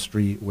Wall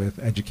Street with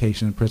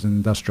Education and Prison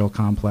Industrial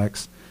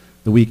Complex.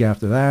 The week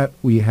after that,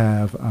 we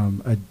have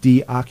a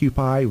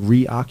De-Occupy,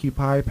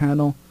 Reoccupy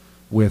panel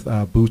with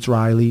Boots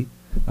Riley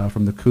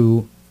from the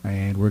Coup.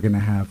 And we're going to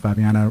have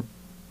Fabiana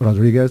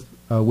Rodriguez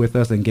with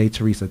us and Gay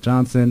Teresa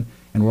Johnson.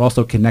 And we're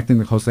also connecting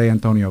with Jose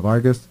Antonio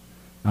Vargas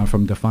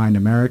from Defined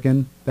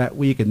American that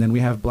week. And then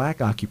we have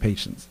Black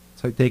occupations.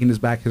 So taking this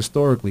back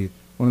historically,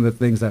 one of the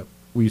things that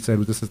we said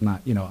was this is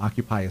not,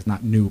 Occupy is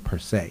not new per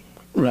se.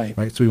 Right.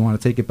 So we want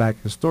to take it back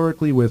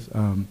historically with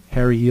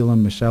Harry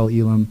Elam, Michelle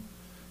Elam,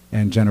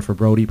 and Jennifer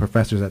Brody,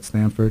 professors at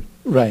Stanford.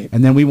 Right.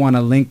 And then we want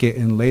to link it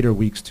in later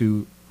weeks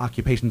to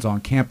occupations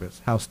on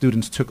campus, how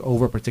students took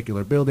over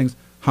particular buildings,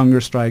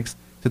 hunger strikes,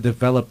 to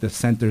develop the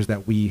centers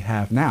that we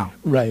have now.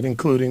 Right,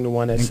 including the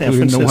one at San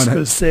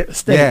Francisco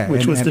State,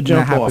 which was the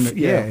jump off.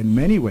 Yeah, in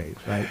many ways,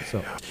 right?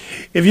 So,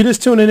 if you're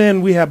just tuning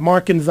in, we have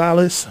Mark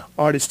Gonzalez,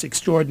 artist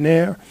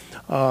extraordinaire.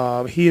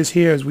 He is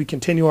here as we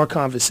continue our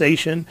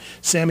conversation.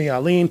 Sammy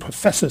Aline,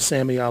 Professor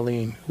Sammy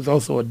Aline, who's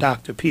also a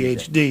doctor,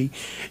 PhD,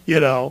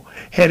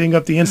 heading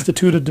up the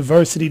Institute of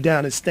Diversity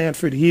down at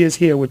Stanford. He is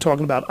here. We're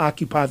talking about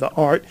Occupy the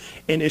Art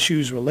and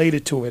issues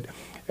related to it.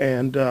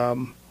 And,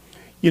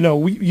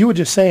 you were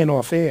just saying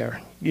off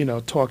air,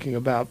 talking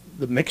about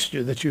the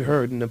mixture that you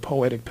heard in the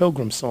Poetic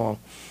Pilgrim song.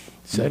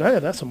 You said, hey,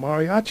 that's a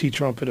mariachi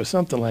trumpet or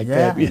something like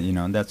that.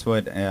 Yeah, that's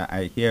what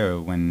I hear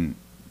when,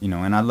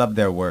 and I love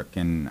their work,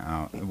 and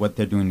what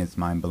they're doing is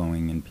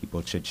mind-blowing, and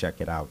people should check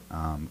it out.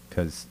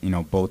 Because,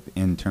 both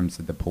in terms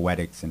of the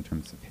poetics, in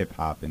terms of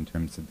hip-hop, in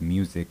terms of the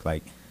music,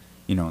 the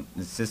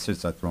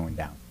sisters are throwing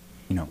down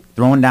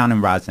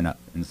and rising up.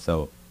 And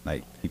so,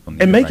 people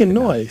need and to making recognize.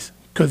 noise.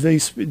 because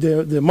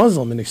they're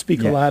Muslim and they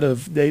speak Yeah. a lot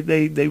of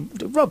they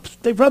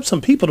rub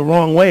some people the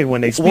wrong way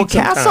when they speak. Well,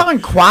 cats sometimes.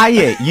 aren't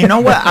quiet. You know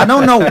what? I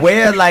don't know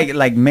where,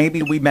 like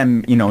maybe we've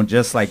been,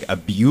 just like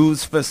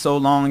abused for so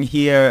long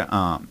here.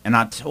 And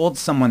I told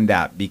someone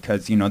that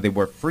because, they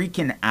were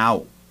freaking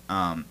out.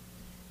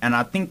 And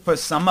I think for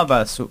some of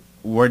us,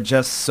 we're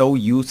just so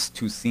used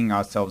to seeing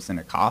ourselves in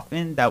a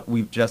coffin that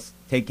we've just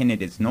taken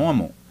it as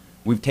normal.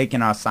 We've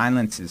taken our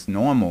silence as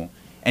normal.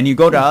 And you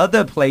go to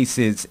other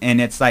places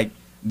and it's like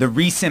the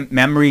recent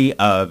memory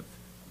of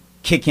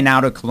kicking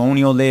out a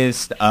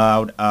colonialist,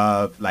 out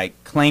of like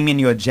claiming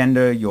your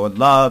gender, your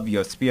love,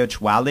 your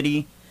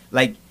spirituality,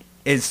 like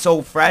is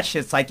so fresh.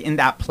 It's like in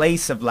that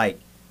place of like,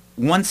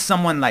 once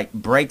someone like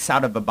breaks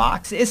out of a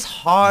box, it's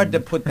hard to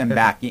put them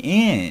back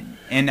in.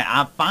 And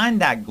I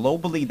find that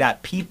globally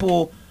that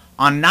people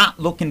are not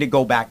looking to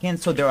go back in.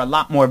 So they're a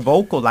lot more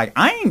vocal. Like,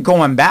 I ain't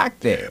going back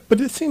there. But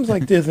it seems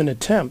like there's an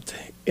attempt,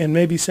 and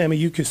maybe Sammy,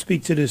 you could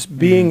speak to this,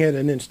 being at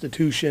an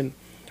institution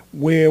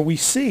where we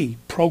see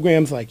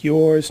programs like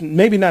yours,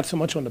 maybe not so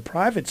much on the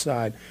private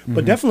side,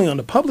 but definitely on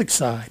the public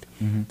side,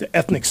 the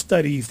ethnic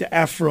studies, the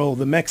Afro,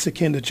 the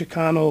Mexican, the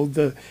Chicano,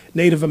 the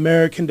Native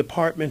American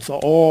departments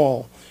are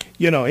all,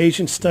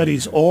 Asian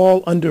studies,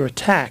 all under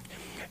attack.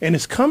 And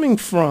it's coming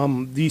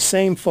from these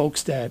same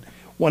folks that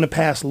want to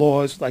pass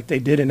laws like they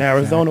did in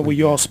Arizona, where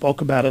you all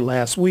spoke about it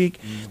last week,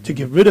 to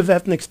get rid of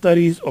ethnic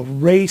studies,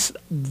 erase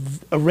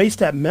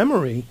that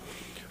memory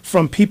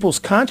from people's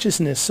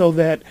consciousness, so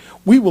that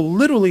we will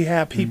literally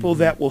have people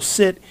that will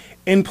sit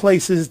in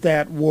places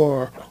that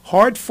were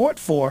hard fought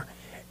for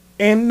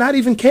and not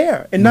even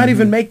care and not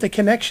even make the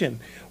connection.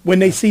 When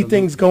they see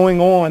things going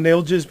on,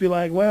 they'll just be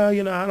like, well,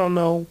 I don't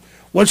know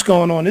what's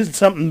going on. This is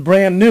something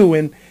brand new.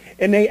 And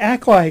they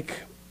act like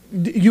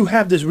you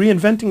have this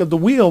reinventing of the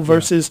wheel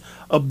versus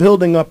a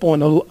building up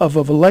of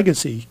a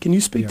legacy. Can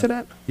you speak to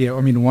that? Yeah,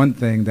 I mean, one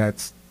thing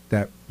that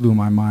blew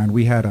my mind,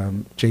 we had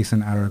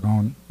Jason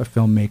Aragon, a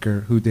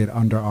filmmaker who did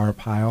Under Our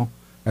Pile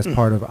as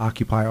part of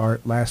Occupy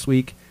Art last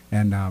week,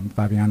 and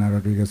Fabiana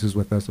Rodriguez is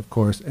with us, of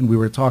course, and we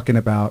were talking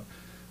about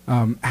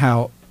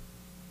how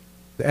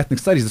the ethnic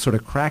studies, the sort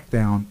of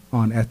crackdown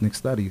on ethnic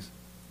studies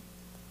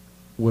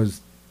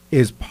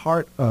is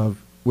part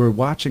of, we're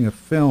watching a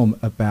film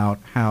about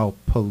how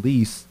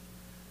police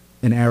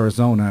in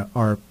Arizona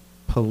are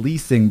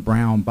policing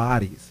brown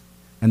bodies.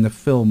 And the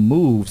film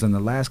moves, and the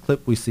last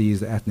clip we see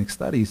is the ethnic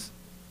studies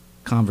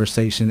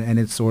conversation, and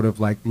it's sort of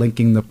like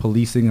linking the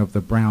policing of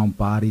the brown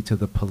body to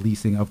the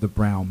policing of the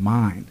brown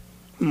mind.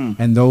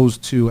 And those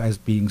two as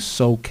being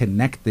so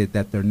connected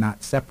that they're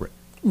not separate.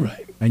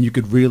 Right. And you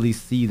could really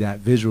see that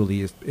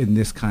visually in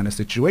this kind of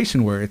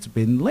situation where it's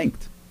been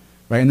linked.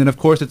 Right. And then, of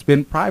course, it's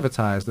been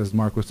privatized, as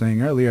Mark was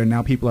saying earlier.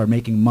 Now people are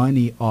making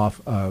money off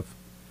of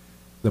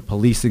the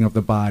policing of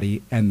the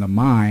body, and the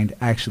mind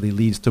actually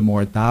leads to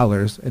more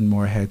dollars and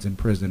more heads in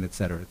prison, et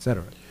cetera, et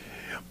cetera.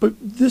 But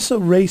this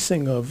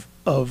erasing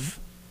of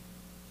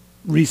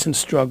recent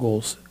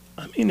struggles,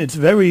 I mean, it's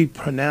very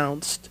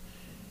pronounced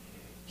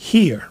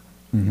here,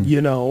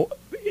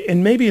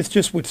 and maybe it's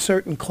just with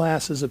certain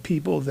classes of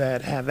people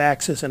that have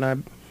access, and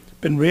I've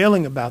been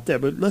railing about that,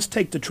 but let's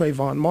take the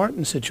Trayvon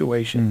Martin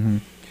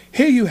situation.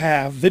 Here you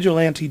have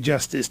vigilante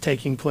justice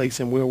taking place,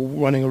 and we're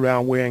running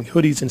around wearing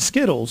hoodies and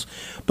Skittles,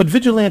 but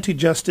vigilante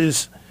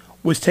justice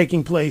was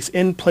taking place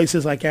in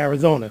places like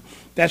Arizona.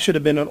 That should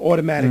have been an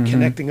automatic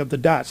connecting of the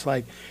dots.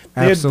 Like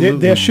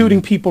they're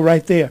shooting people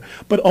right there.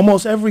 But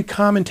almost every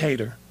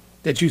commentator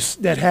that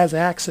has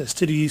access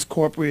to these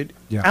corporate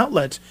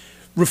outlets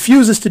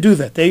refuses to do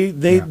that.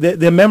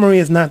 Their memory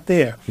is not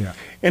there.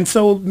 And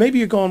so maybe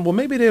you're going, well,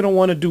 maybe they don't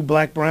want to do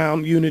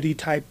black-brown unity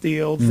type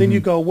deals. Then you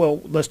go,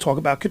 well, let's talk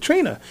about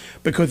Katrina.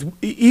 Because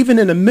even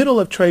in the middle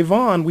of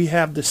Trayvon, we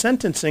have the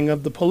sentencing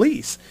of the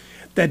police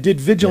that did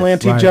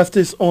vigilante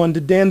justice on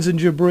the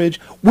Danziger Bridge,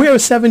 where a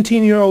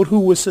 17-year-old who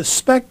was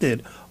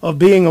suspected of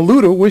being a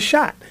looter was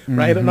shot,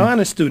 right? An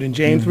honor student,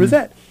 James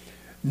Rosette.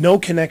 No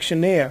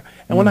connection there.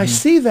 And when I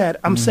see that,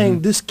 I'm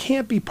saying this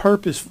can't be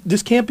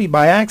this can't be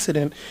by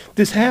accident.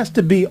 This has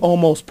to be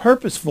almost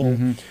purposeful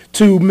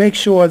to make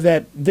sure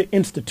that the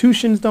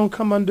institutions don't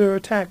come under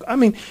attack. I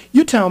mean,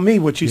 you tell me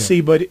what you see,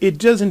 but it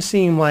doesn't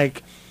seem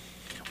like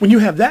when you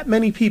have that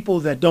many people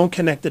that don't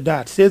connect the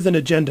dots, there's an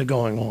agenda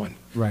going on.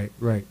 Right.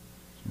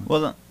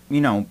 Well,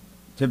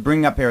 to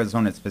bring up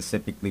Arizona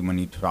specifically, when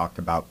you talk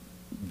about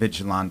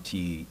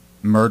vigilante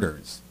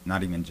murders,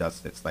 not even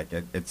justice, like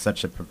it's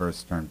such a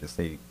perverse term to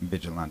say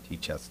vigilante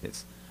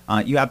justice.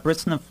 You have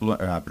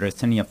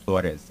Brisenia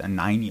Flores, a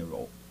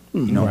 9-year-old,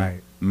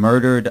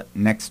 murdered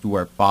next to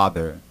her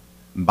father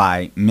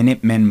by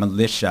Minutemen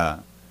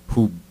militia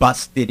who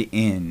busted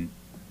in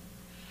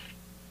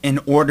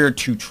order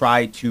to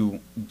try to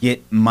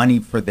get money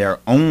for their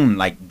own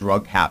like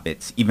drug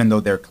habits, even though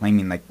they're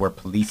claiming like we're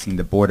policing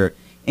the border,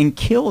 and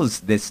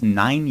kills this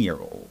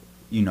 9-year-old,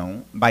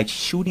 by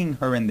shooting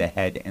her in the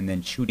head and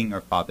then shooting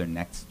her father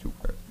next to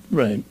her.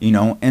 Right.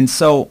 And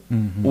so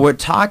we're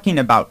talking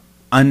about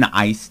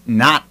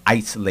not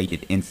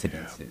isolated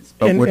incidences,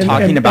 but we're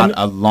talking about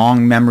a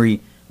long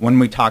memory when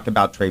we talk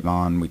about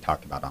Trayvon, we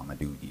talk about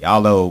Amadou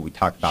Diallo, we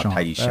talk about Sean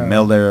Taisha Bell.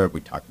 Miller,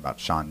 we talk about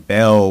Sean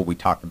Bell, we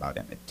talk about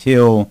Emmett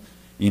Till,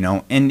 you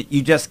know, and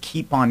you just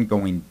keep on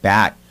going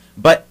back.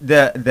 But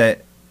the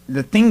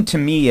thing to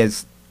me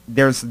is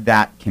there's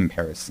that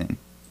comparison,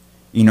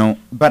 you know,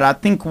 but I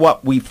think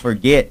what we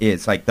forget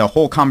is like the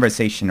whole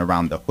conversation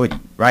around the hoodie,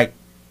 right?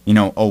 You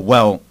know, oh,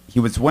 well, he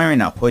was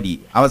wearing a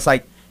hoodie. I was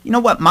like, you know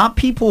what? My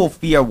people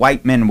fear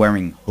white men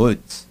wearing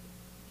hoods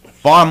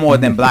far more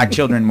than black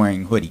children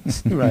wearing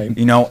hoodies. Right.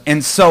 You know,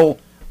 and so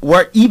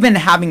we're even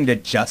having to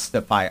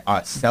justify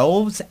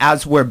ourselves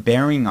as we're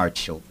bearing our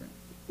children.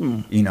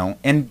 You know,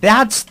 and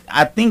that's,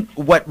 I think,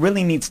 what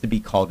really needs to be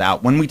called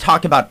out. When we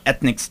talk about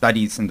ethnic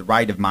studies and the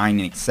right of mind,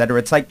 and et cetera,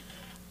 it's like,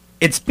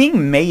 it's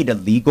being made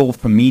illegal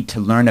for me to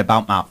learn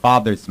about my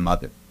father's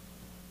mother.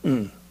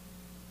 You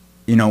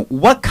know,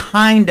 what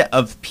kind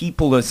of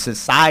people or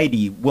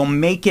society will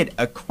make it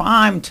a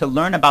crime to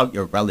learn about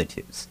your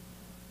relatives?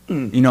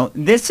 You know,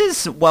 this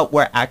is what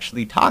we're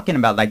actually talking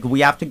about. Like,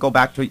 we have to go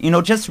back to, you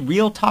know, just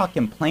real talk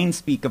and plain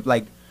speak of,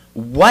 like,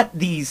 what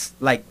these,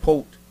 like,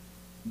 quote,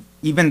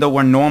 even though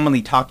we're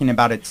normally talking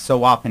about it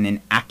so often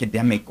in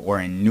academic or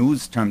in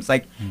news terms,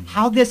 like,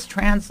 how this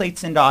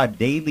translates into our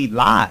daily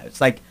lives.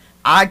 Like,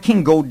 I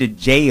can go to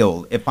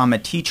jail if I'm a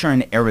teacher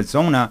in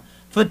Arizona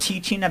for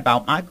teaching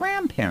about my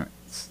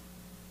grandparents.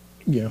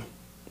 Yeah.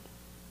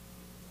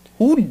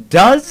 Who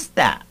does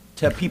that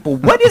to people?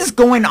 What is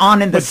going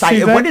on in the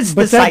what is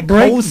the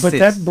psychosis? But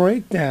that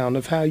breakdown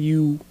of how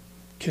you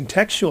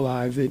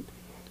contextualize it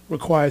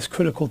requires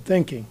critical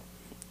thinking.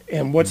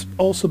 And what's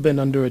also been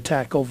under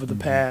attack over the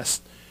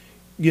past,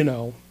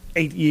 8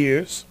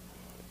 years,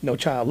 No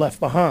Child Left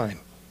Behind,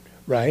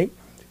 right?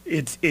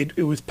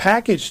 It was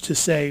packaged to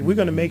say we're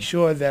going to make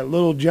sure that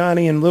little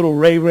Johnny and little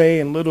Ray Ray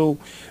and little,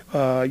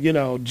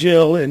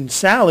 Jill and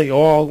Sally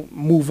all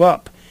move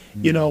up,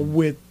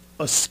 with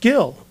a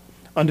skill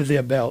under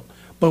their belt.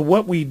 But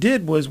what we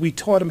did was we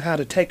taught them how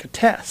to take a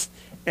test,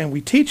 and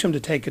we teach them to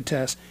take a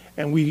test,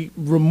 and we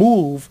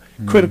remove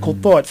critical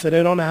thought so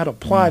they don't know how to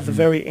apply the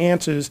very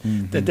answers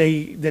that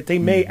they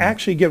may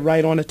actually get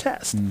right on a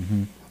test.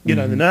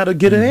 They're not to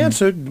get an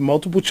answer,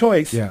 multiple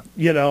choice,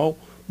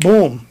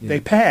 boom, they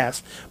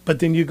pass. But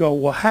then you go,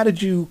 well, how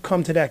did you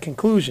come to that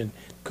conclusion?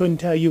 Couldn't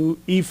tell you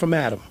Eve from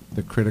Adam.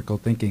 The critical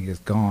thinking is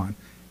gone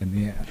in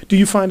the end. Do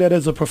you find that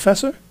as a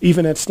professor,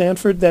 even at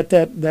Stanford,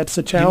 that's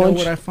a challenge?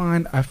 You know what I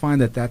find? I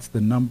find that that's the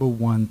number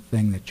one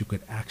thing that you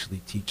could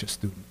actually teach a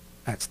student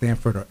at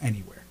Stanford or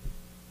anywhere.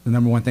 The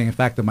number one thing. In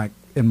fact,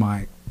 in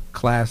my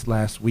class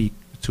last week,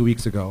 2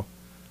 weeks ago,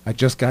 I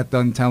just got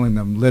done telling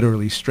them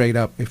literally straight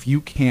up, if you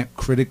can't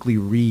critically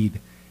read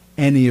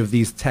any of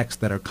these texts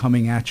that are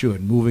coming at you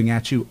and moving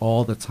at you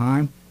all the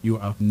time, you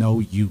are of no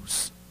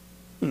use.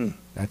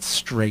 That's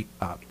straight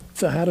up.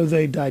 So how do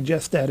they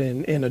digest that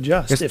and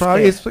adjust?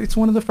 It's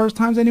one of the first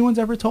times anyone's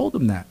ever told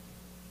them that,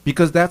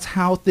 because that's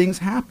how things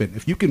happen.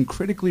 If you can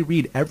critically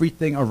read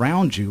everything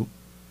around you,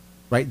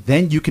 right,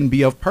 then you can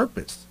be of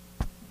purpose.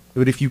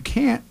 But if you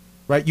can't,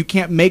 right, you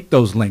can't make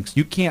those links.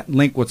 You can't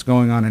link what's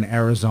going on in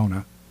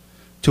Arizona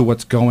to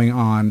what's going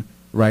on,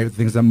 right,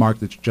 things that Mark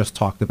just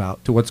talked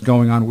about, to what's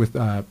going on with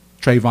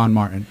Trayvon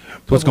Martin,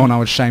 to what's going on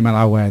with Shayma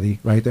Al-Awadi,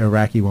 right, the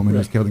Iraqi woman who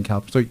was killed in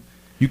California. So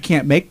you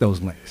can't make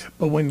those links.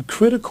 But when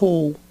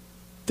critical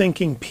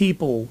thinking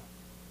people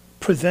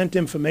present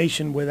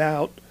information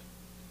without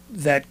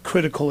that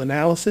critical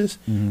analysis,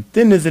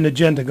 then there's an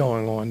agenda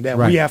going on that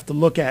we have to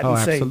look at and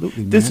say,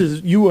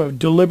 you are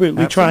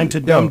deliberately trying to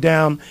dumb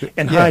down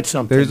and hide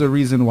something. There's a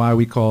reason why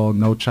we call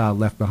No Child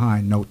Left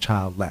Behind No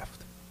Child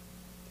Left.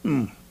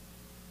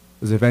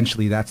 Because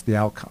eventually that's the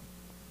outcome.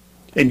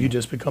 And you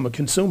just become a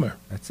consumer.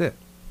 That's it.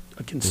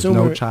 A consumer.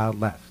 There's no child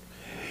left.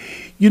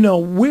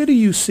 Where do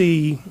you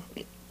see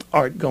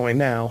art going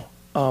now?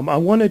 I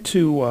wanted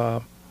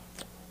to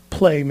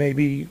play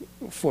maybe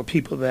for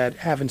people that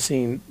haven't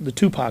seen the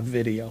Tupac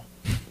video,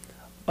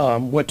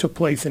 what took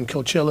place in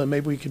Coachella.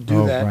 Maybe we could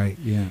do that. Right,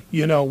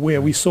 yeah. Where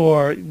we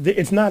saw,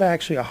 it's not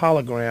actually a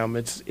hologram.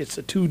 It's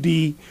a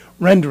 2D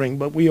rendering,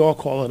 but we all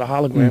call it a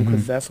hologram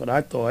because that's what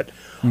I thought.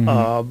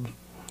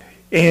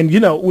 And,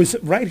 it was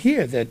right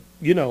here that,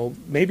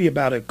 maybe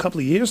about a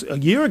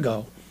year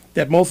ago,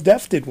 that Mos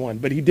Def did one,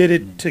 but he did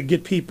it to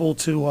get people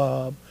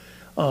to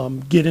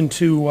get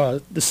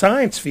into the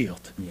science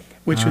field.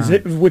 Which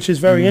is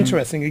very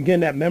interesting. Again,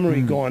 that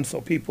memory gone,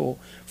 so people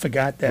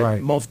forgot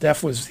that Mos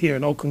Def was here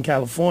in Oakland,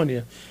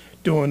 California,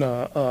 doing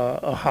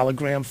a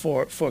hologram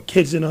for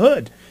kids in the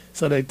hood,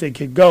 so that they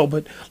could go.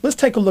 But let's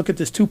take a look at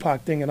this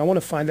Tupac thing, and I want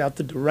to find out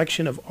the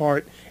direction of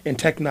art and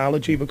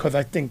technology, because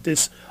I think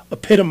this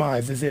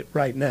epitomizes it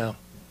right now.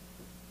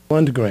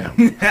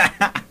 Underground,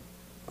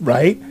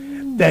 right?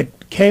 That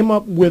came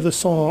up with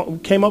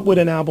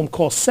an album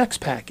called Sex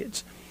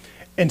Package,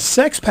 and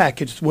Sex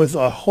Package was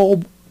a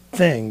whole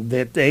thing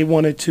that they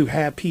wanted to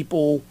have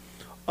people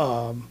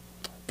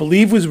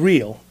believe was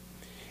real,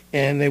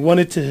 and they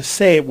wanted to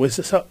say it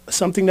was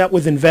something that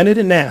was invented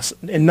in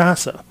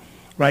NASA,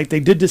 right?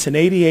 They did this in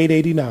 88,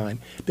 89.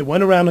 They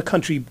went around the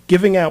country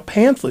giving out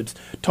pamphlets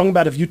talking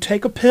about if you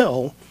take a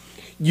pill,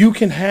 you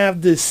can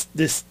have this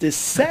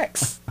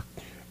sex,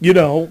 you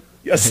know,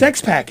 a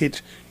sex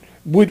package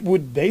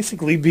would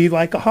basically be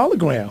like a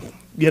hologram,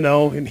 you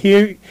know. And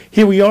here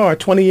we are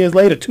 20 years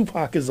later,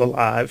 Tupac is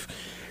alive,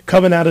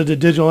 coming out of the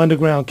Digital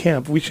Underground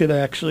camp. We should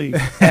actually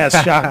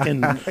ask Shock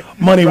and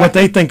Money what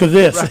they think of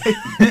this.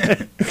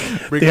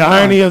 The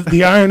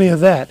irony of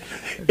that.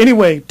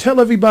 Anyway, tell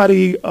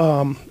everybody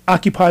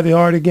Occupy the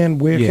Art again.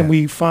 Where can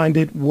we find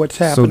it? What's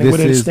happening with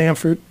it at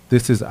Stanford?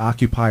 This is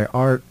Occupy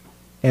Art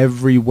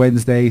every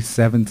Wednesday,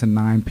 7 to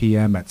 9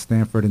 p.m. at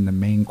Stanford in the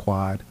main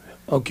quad.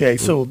 Okay,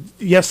 so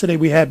yesterday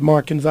we had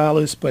Mark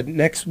Gonzalez, but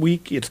next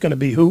week it's going to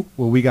be who?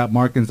 Well, we got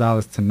Mark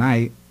Gonzalez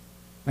tonight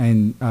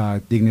and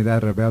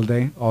Dignidad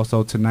Rebelde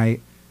also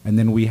tonight. And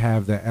then we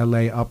have the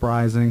LA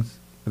Uprisings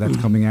that's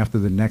coming after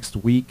the next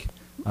week.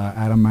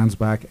 Adam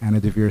Mansbach, Anna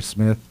DeVere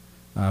Smith,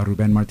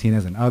 Ruben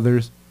Martinez, and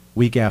others.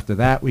 Week after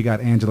that, we got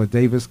Angela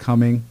Davis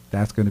coming.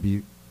 That's going to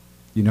be,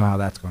 you know how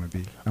that's going to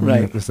be. I'm going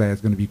to have to say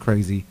it's going to be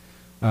crazy.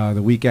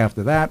 The week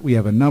after that, we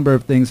have a number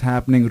of things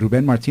happening.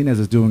 Ruben Martinez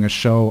is doing a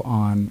show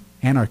on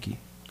anarchy.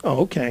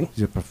 Oh, okay.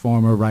 He's a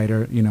performer,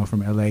 writer, you know,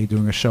 from LA,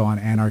 doing a show on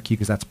anarchy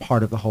because that's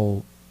part of the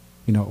whole,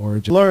 you know,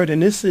 origin. Blurred,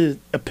 and this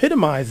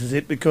epitomizes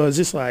it because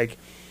it's like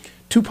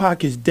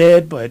Tupac is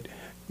dead, but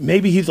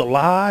maybe he's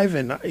alive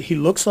and he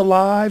looks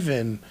alive,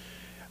 and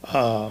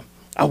I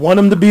want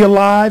him to be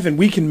alive, and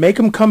we can make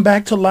him come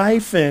back to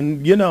life,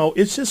 and you know,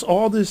 it's just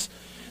all this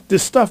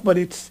stuff, but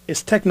it's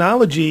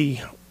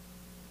technology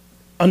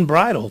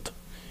unbridled.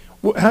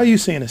 How are you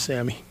seeing it,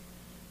 Sammy?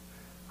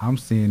 I'm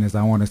seeing is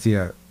I want to see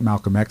a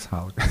Malcolm X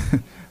hologram.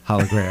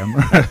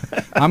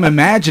 I'm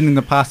imagining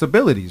the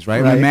possibilities,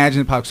 right? I'm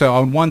imagining so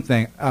on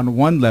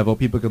one level,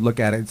 people could look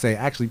at it and say,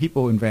 actually,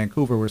 people in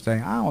Vancouver were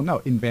saying, I don't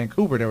know. In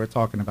Vancouver, they were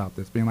talking about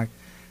this, being like,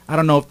 I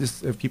don't know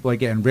if people are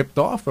getting ripped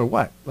off or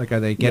what. Like,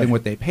 are they getting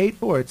what they paid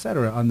for, et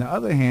cetera? On the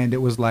other hand,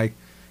 it was like,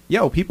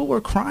 yo, people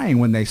were crying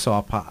when they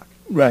saw Pac.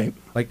 Right.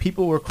 Like,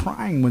 people were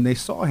crying when they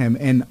saw him.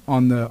 And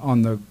on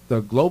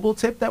the global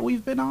tip that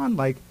we've been on,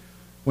 like,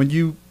 when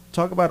you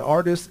talk about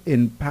artists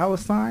in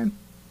Palestine,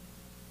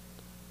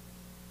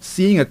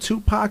 seeing a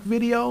Tupac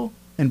video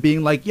and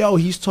being like, yo,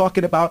 he's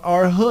talking about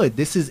our hood.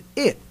 This is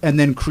it. And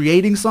then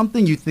creating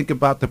something, you think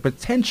about the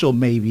potential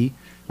maybe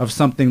of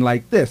something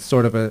like this,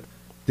 sort of a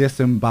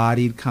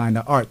disembodied kind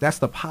of art. That's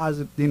the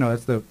positive, you know,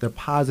 that's the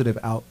positive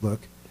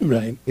outlook.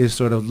 Right. Is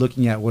sort of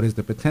looking at what is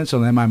the potential.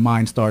 And then my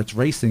mind starts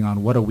racing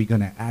on what are we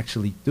going to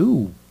actually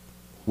do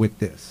with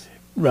this.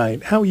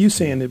 Right. How are you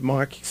saying it,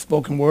 Mark?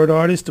 Spoken word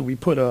artist? Do we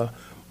put a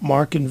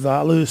Mark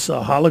Gonzalez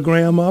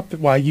hologram up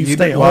while you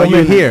stay home? While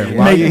you're here.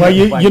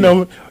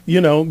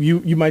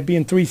 You might be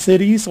in 3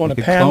 cities on a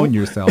panel. Clone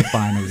yourself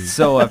finally.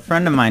 So a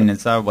friend of mine,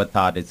 Nazar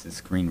Watad, is a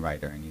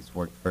screenwriter, and he's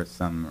worked for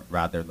some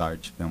rather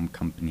large film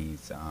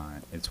companies,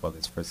 as well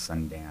as for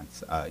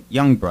Sundance.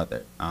 Young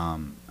brother,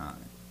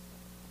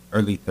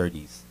 early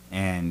 30s.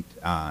 And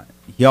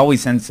he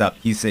always ends up,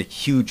 he's a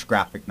huge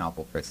graphic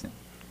novel person.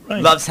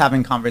 Right. Loves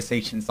having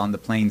conversations on the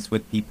planes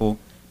with people.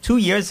 2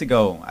 years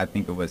ago, I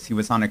think it was, he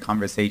was on a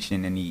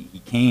conversation, and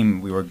he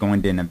came, we were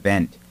going to an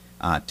event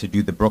to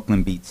do the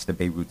Brooklyn Beats, the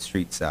Beirut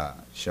Streets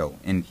show.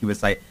 And he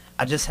was like,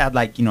 I just had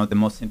like, you know, the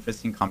most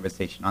interesting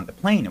conversation on the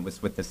plane. It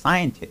was with the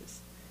scientist.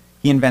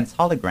 He invents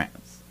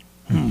holograms.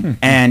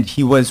 And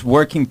he was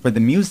working for the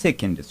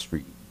music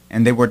industry.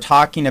 And they were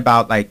talking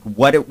about like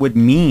what it would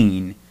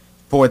mean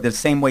for the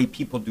same way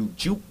people do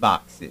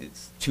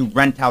jukeboxes to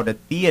rent out a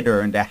theater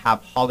and to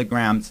have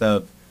holograms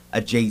of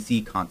a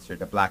Jay-Z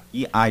concert, a Black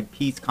Eyed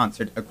Peas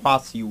concert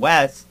across the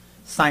U.S.,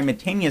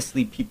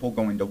 simultaneously people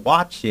going to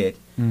watch it,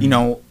 you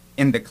know,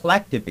 in the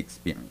collective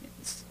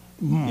experience,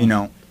 you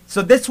know.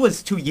 So this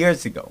was 2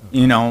 years ago,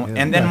 you know,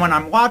 and then when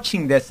I'm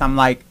watching this, I'm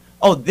like,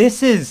 oh,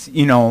 this is,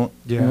 you know,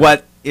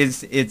 what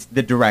is it's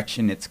the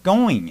direction it's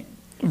going in.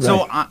 Right.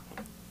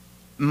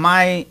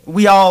 So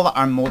we all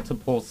are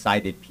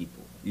multiple-sided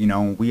people, you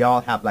know. We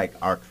all have, like,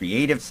 our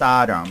creative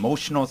side, our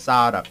emotional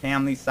side, our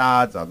family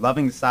sides, our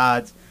loving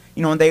sides.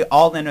 You know, and they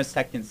all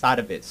intersect inside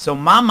of it. So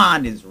my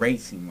mind is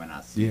racing when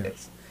I see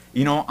this.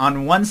 You know,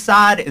 on one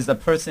side is a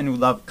person who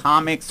loves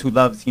comics, who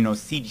loves, you know,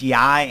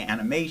 CGI,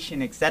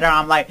 animation, etc.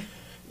 I'm like,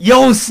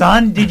 yo,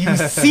 son, did you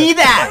see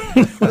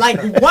that?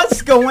 Like,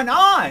 what's going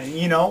on,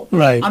 you know?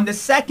 Right. On the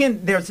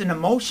second, there's an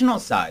emotional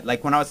side.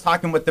 Like, when I was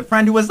talking with the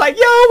friend who was like,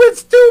 yo,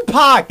 it's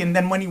Tupac. And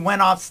then when he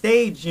went off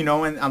stage, you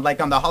know, and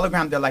like on the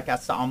hologram, they're like, I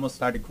almost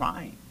started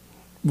crying.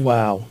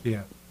 Wow.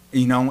 Yeah.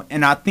 You know,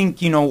 and I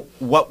think, you know,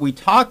 what we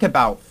talk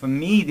about, for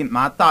me,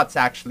 my thoughts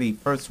actually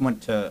first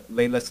went to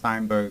Layla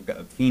Steinberg,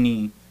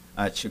 Feeney,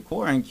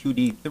 Shakur, and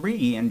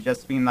QD3, and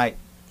just being like,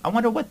 I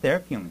wonder what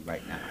they're feeling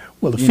right now.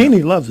 Well,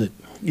 Feeney loves it,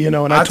 you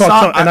know, and I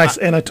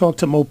talked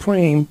to Mo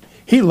Preem.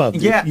 He loved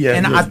it. Yeah,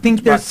 and I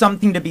think there's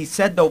something to be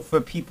said, though,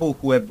 for people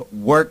who have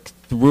worked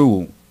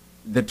through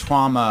the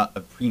trauma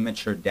of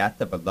premature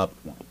death of a loved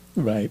one.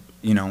 Right.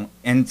 You know,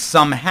 and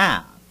some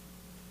have,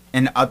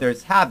 and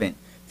others haven't.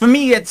 For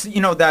me, it's,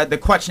 the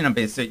question of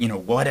is,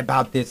 what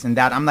about this and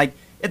that? I'm like,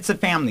 it's a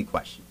family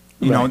question.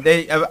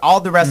 All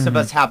the rest of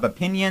us have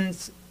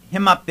opinions.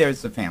 Him up there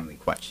is a family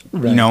question,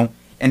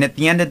 And at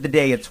the end of the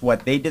day, it's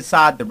what they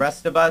decide. The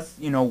rest of us,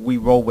 we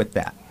roll with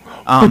that.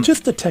 But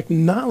just the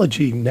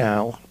technology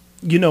now,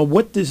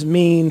 what this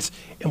means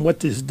and what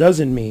this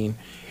doesn't mean.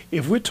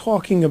 If we're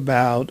talking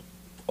about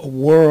a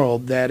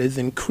world that is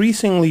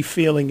increasingly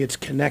feeling it's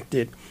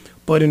connected,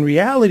 but in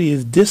reality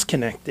is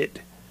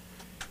disconnected,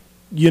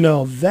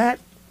 that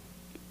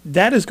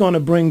is going to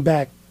bring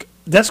back,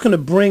 that's going to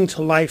bring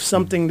to life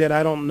something that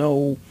I don't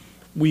know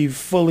we've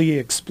fully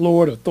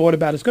explored or thought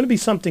about. It's going to be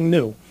something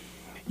new.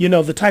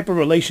 The type of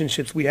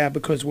relationships we have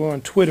because we're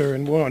on Twitter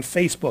and we're on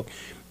Facebook.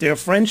 They're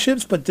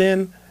friendships, but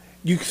then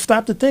you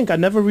stop to think, I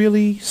never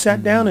really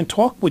sat down and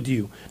talked with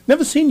you.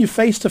 Never seen you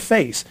face to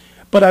face,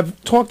 but I've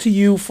talked to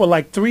you for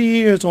like 3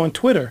 years on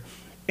Twitter.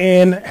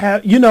 And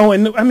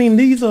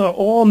these are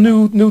all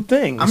new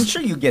things. I'm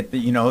sure you get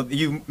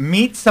you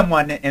meet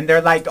someone and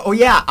they're like, oh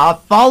yeah, I'll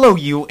follow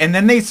you. And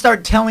then they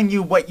start telling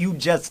you what you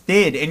just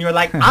did. And you're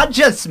like, I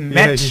just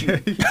met you.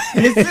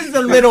 This is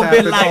a little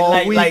bit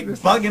like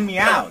bugging me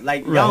out.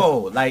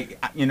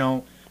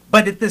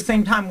 But at the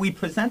same time, we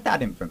present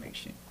that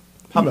information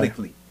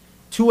publicly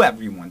to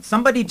everyone.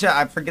 Somebody,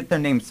 I forget their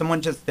name.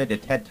 Someone just did a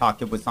TED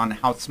Talk. It was on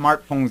how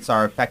smartphones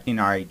are affecting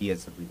our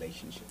ideas of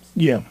relationships.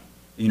 Yeah.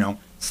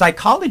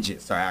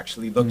 Psychologists are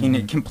actually looking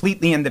at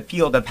completely in the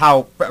field of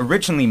how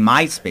originally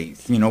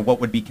MySpace, what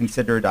would be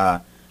considered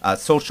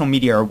social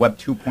media or Web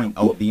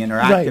 2.0, the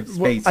interactive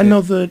space. I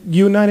know the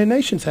United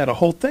Nations had a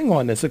whole thing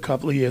on this a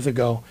couple of years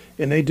ago,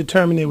 and they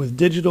determined it was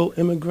digital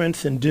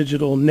immigrants and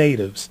digital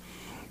natives.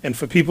 And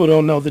for people who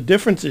don't know, the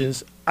difference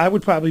is I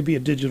would probably be a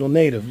digital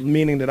native,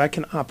 meaning that I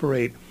can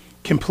operate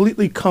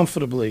completely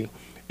comfortably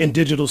in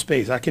digital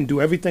space. I can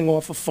do everything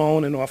off a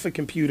phone and off a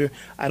computer.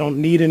 I don't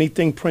need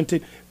anything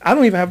printed. I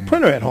don't even have a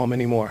printer at home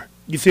anymore.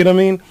 You see what I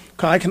mean?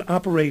 'Cause I can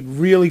operate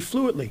really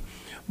fluidly.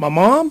 My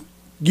mom,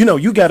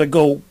 you got to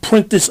go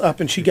print this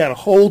up, and she got to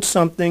hold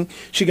something.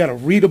 She got to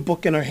read a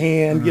book in her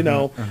hand,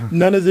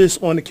 None of this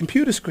on the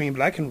computer screen,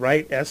 but I can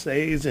write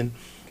essays and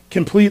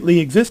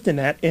completely exist in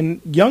that. And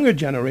younger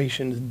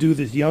generations do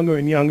this younger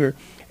and younger,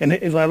 and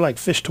it's like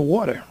fish to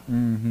water.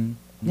 Mm-hmm.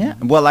 Yeah,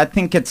 well, I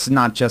think it's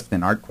not just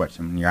an art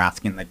question when you're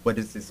asking, what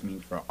does this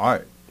mean for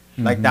art?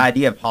 Like the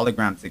idea of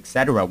holograms,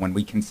 etc., when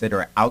we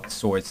consider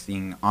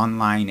outsourcing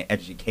online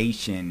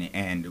education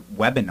and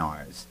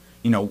webinars,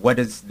 what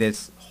does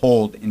this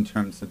hold in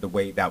terms of the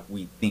way that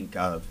we think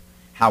of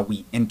how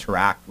we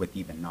interact with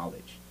even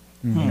knowledge?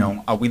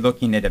 Are we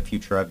looking at a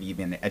future of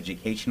even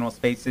educational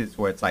spaces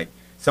where it's like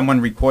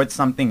someone records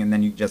something and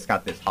then you just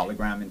got this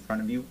hologram in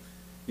front of you,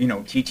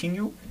 teaching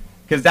you?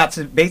 Because that's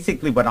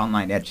basically what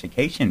online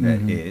education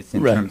is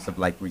in terms of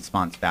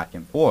response back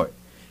and forth.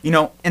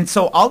 And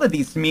so all of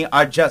these to me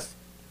are just,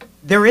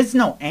 there is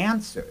no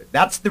answer.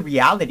 That's the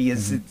reality.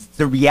 It's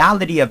the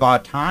reality of our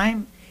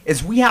time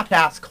is we have to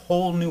ask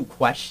whole new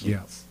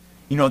questions,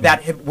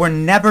 that were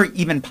never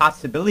even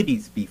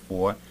possibilities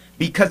before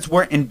because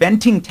we're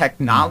inventing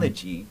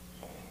technology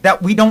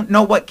that we don't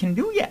know what can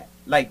do yet.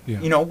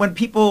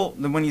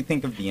 When you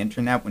think of the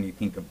internet, when you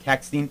think of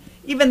texting,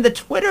 even the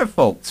Twitter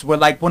folks were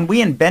like, when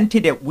we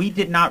invented it, we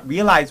did not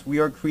realize we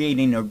were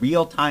creating a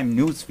real-time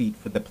news feed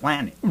for the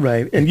planet.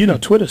 Right. And,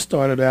 Twitter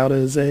started out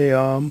as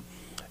a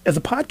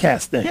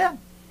podcast thing. Yeah.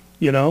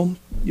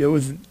 It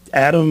was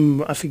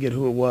Adam, I forget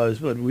who it was,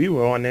 but we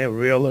were on there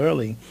real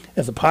early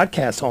as a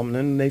podcast home.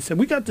 And they said,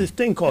 we got this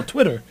thing called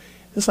Twitter.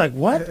 It's like,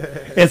 what?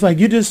 It's like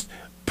you just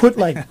put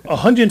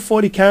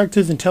 140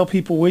 characters and tell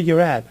people where you're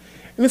at.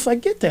 And it's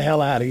like, get the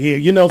hell out of here,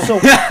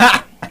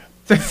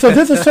 So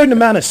there's a certain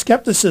amount of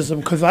skepticism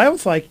because I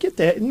was like, get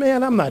that,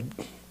 man, I'm not,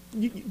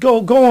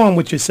 go on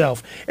with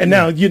yourself. And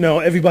now,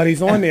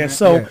 everybody's on there.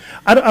 So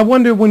I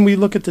wonder when we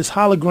look at this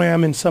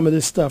hologram and some of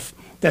this stuff,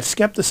 that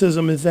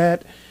skepticism is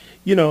that,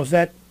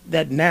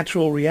 that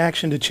natural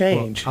reaction to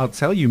change. Well, I'll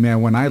tell you,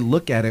 man, when I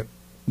look at it,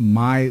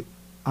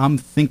 I'm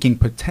thinking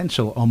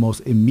potential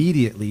almost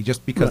immediately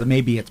just because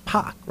maybe it's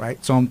Pac,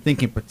 right? So I'm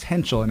thinking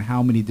potential in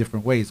how many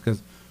different ways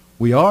because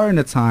we are in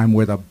a time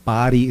where the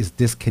body is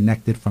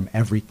disconnected from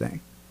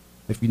everything.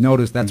 If you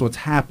notice, that's what's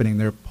happening.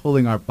 They're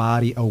pulling our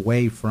body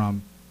away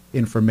from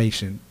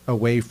information,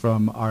 away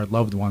from our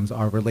loved ones,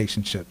 our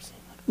relationships,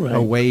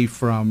 away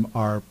from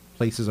our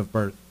places of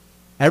birth.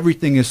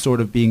 Everything is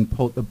sort of being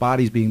pulled, the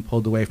body's being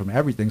pulled away from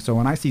everything. So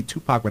when I see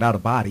Tupac without a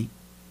body,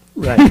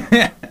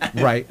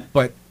 right,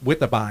 but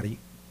with a body,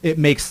 it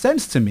makes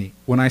sense to me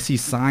when I see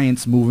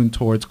science moving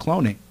towards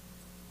cloning.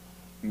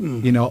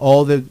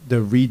 All the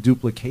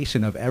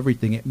reduplication of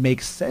everything, it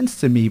makes sense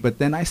to me. But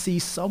then I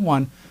see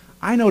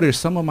I know there's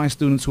some of my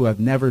students who have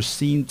never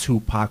seen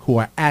Tupac who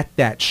are at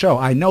that show.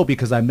 I know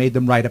because I made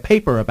them write a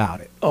paper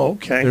about it. Oh,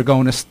 okay. They're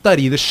going to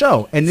study the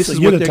show. And this so is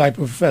you're what the type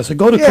of professor.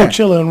 Go to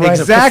Coachella and write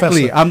a professor.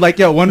 Exactly. I'm like,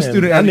 one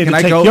student, I need to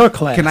take your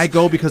class. Can I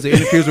go because it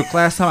interferes with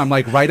class time? I'm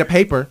like, write a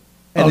paper.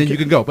 And then you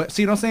can go. But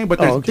see what I'm saying? But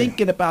they're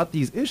thinking about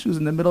these issues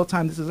in the middle of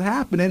time this is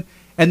happening.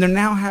 And they're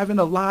now having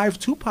a live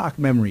Tupac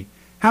memory.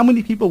 How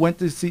many people went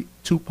to see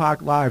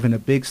Tupac live in a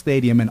big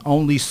stadium and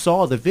only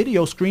saw the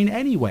video screen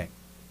anyway?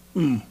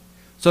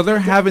 So they're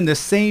having the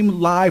same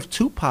live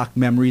Tupac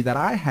memory that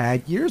I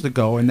had years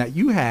ago and that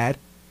you had,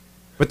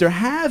 but they're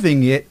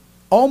having it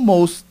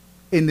almost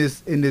in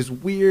this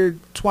weird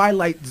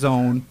Twilight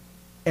Zone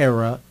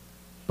era.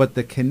 But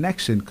the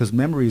connection, because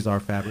memories are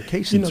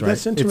fabrications, right?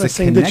 That's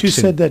interesting that you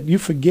said that. You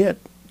forget.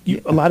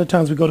 A lot of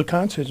times we go to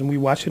concerts and we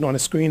watch it on a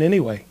screen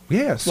anyway.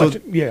 Yeah. So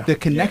the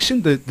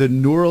connection, the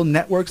neural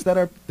networks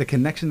the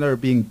connection that are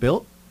being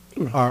built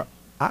are,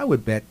 I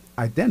would bet,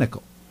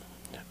 identical.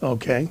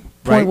 Okay.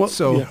 Right.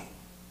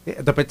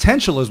 The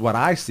potential is what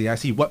I see. I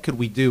see what could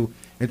we do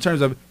in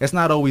terms of, it's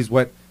not always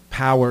what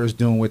power is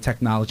doing with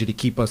technology to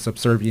keep us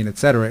subservient, et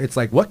cetera. It's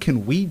like, what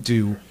can we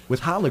do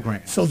with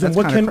holograms? So then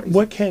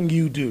what can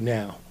you do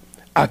now?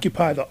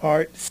 Occupy the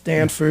Art,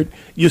 Stanford.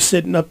 You're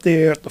sitting up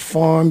there at the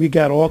farm. You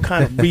got all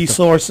kind of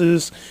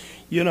resources.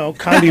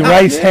 Condi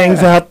Rice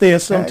hangs out there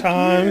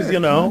sometimes.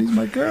 Condi's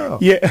my girl.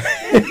 Yeah.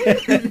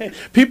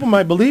 People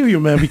might believe you,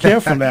 man. Be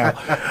careful now.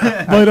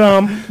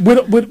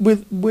 But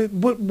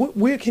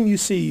where can you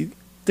see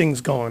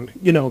things going?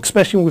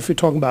 Especially if you're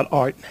talking about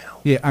art now.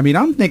 Yeah, I mean,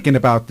 I'm thinking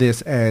about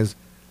this as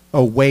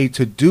a way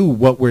to do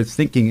what we're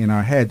thinking in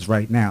our heads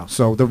right now.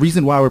 So the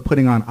reason why we're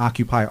putting on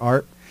Occupy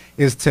Art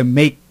is to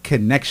make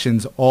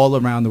connections all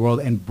around the world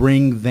and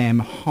bring them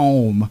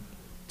home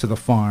to the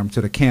farm,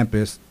 to the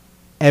campus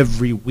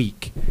every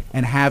week,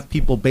 and have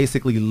people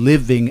basically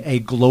living a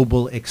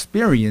global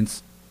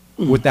experience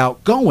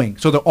without going.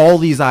 So that all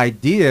these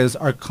ideas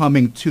are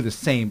coming to the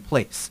same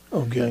place.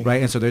 Okay.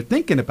 Right? And so they're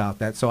thinking about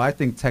that. So I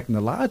think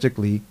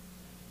technologically,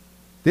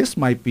 this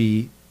might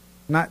be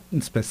not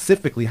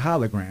specifically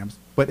holograms,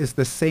 but it's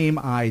the same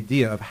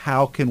idea of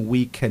how can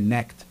we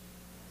connect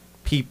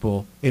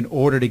people in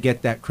order to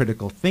get that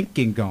critical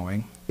thinking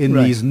going in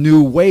these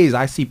new ways.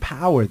 I see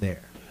power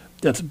there.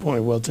 That's a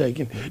point well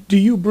taken. Do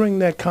you bring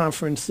that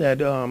conference that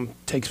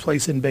takes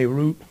place in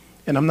Beirut?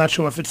 And I'm not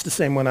sure if it's the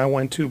same one I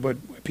went to, but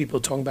where people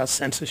are talking about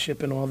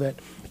censorship and all that.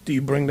 Do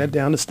you bring that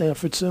down to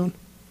Stanford soon?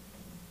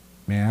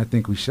 Man, I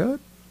think we should.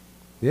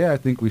 Yeah, I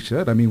think we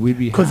should. I mean, we'd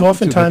be because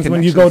oftentimes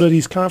when you go to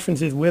these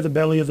conferences, we're the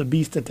belly of the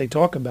beast that they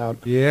talk about.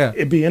 Yeah.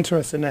 It'd be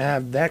interesting to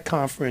have that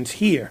conference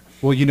here.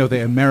 Well,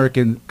 the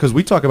American, because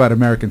we talk about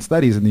American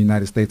studies in the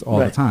United States all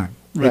the time.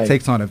 Right. It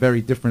takes on a very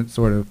different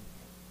sort of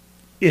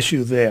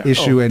issue there.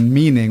 And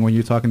meaning when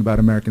you're talking about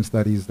American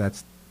studies.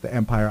 That's the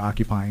empire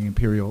occupying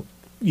imperial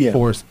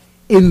force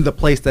in the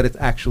place that it's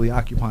actually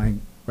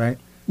occupying, right?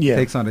 Yeah. It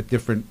takes on a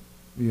different,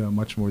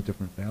 much more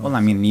different balance. Well,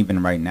 I mean,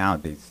 even right now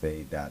they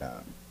say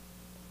that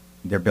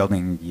they're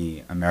building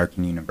the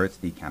American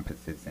university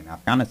campuses in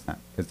Afghanistan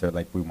because they're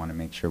like, we want to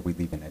make sure we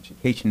leave an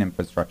education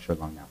infrastructure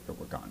long after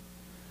we're gone.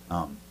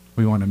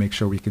 We want to make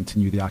sure we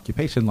continue the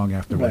occupation long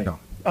after we're gone.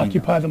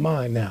 Occupy the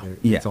mind now.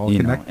 Yeah, it's all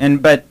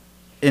connected. But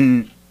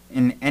in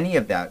any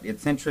of that,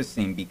 it's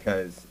interesting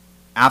because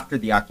after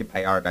the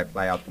Occupy Art, I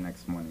fly out the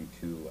next morning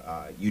to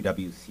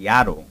UW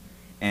Seattle,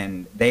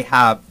 and they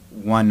have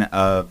one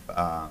of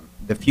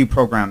the few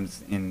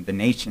programs in the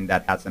nation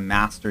that has a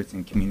master's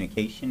in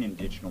communication and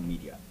digital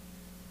media.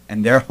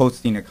 And they're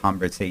hosting a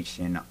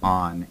conversation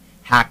on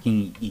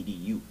hacking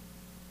EDU.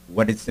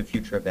 What is the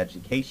future of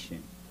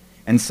education?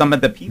 And some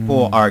of the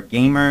people are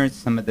gamers,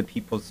 some of the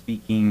people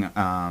speaking,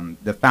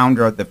 the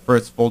founder of the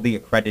first fully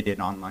accredited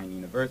online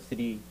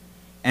university.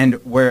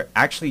 And we're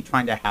actually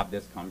trying to have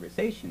this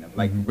conversation of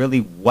really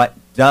what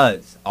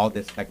does all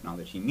this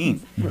technology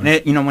mean? And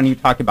it, when you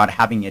talk about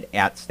having it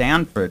at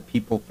Stanford,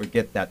 people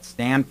forget that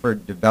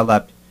Stanford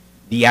developed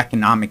the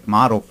economic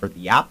model for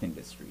the app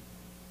industry.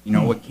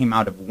 What came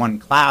out of one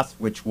class,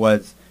 which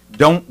was,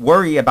 don't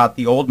worry about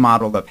the old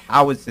model of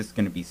how is this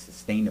going to be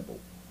sustainable.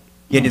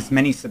 Get as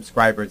many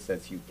subscribers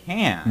as you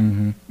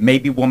can.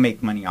 Maybe we'll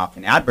make money off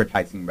in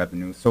advertising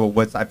revenue. So it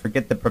was, I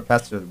forget the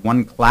professor,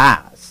 one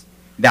class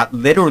that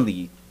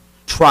literally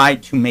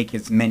tried to make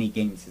as many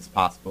games as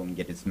possible and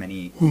get as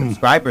many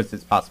subscribers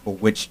as possible,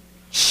 which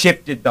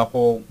shifted the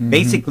whole,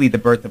 basically the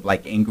birth of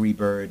like Angry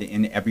Bird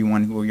and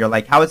everyone who you're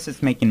like, how is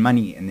this making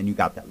money? And then you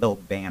got that little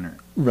banner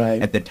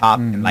at the top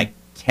and like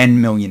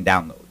 10 million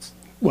downloads.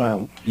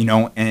 Wow.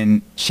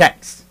 And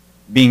checks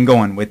being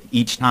going with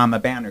each time a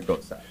banner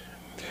goes up.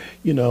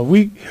 We're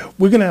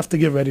going to have to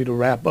get ready to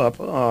wrap up.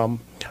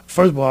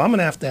 First of all, I'm going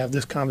to have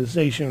this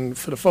conversation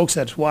for the folks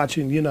that's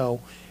watching,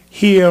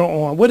 here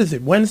on, what is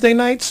it, Wednesday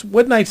nights?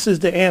 What nights is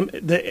the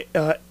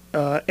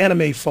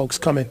anime folks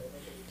coming?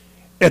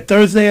 At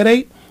Thursday at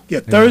 8? Yeah,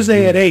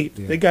 Thursday at 8.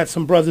 Yeah. They got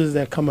some brothers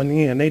that coming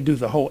in. They do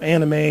the whole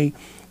anime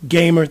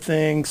gamer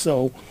thing,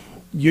 so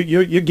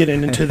you're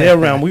getting into their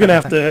realm. We're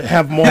going to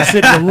have them all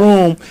sit in the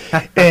room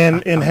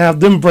and have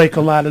them break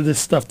a lot of this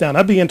stuff down.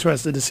 I'd be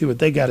interested to see what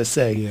they got to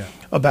say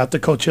about the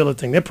Coachella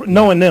thing.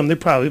 Knowing them, they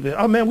probably be,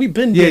 oh, man, we've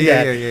been did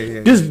that.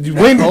 This is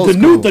the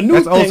new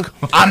thing.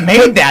 I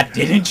made that,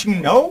 didn't you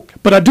know?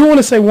 But I do want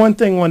to say one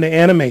thing on the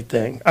anime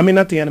thing. I mean,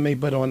 not the anime,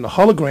 but on the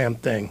hologram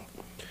thing.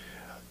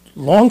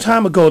 Long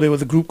time ago, there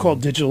was a group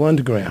called Digital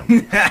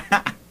Underground,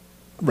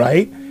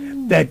 right?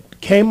 That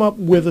came up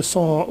with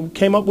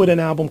an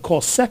album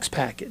called Sex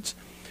Package.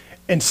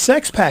 And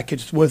Sex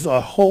Package was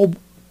a whole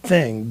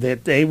thing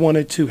that they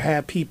wanted to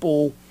have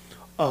people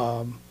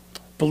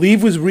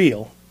believe was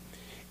real.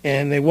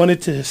 And they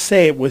wanted to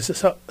say it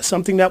was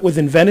something that was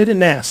invented in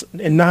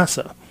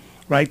NASA,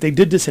 right? They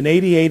did this in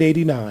 88,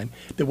 89.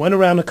 They went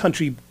around the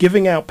country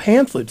giving out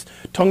pamphlets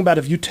talking about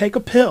if you take a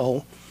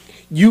pill,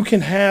 you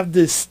can have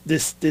this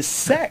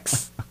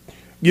sex,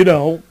 you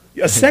know,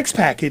 a sex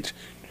package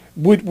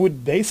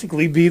would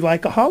basically be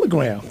like a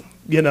hologram,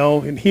 you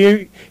know. And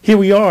here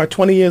we are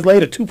 20 years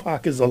later,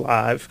 Tupac is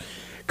alive,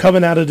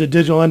 coming out of the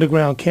Digital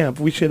Underground camp.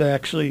 We should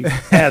actually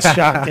ask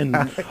Shock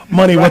and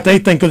Money what they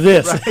think of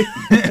this.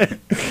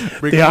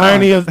 The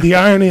irony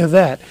of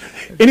that.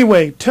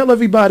 Anyway, tell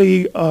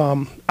everybody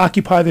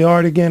Occupy the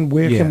Art again.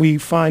 Where can we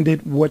find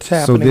it? What's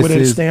happening with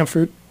it in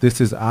Stanford? This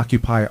is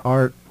Occupy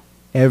Art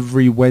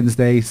every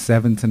Wednesday,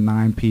 7 to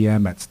 9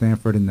 p.m. at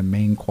Stanford in the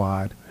main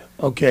quad.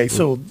 Okay,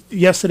 so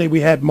yesterday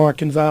we had Mark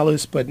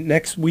Gonzalez, but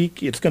next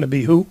week it's going to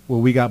be who? Well,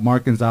 we got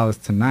Mark Gonzalez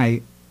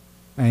tonight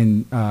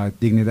and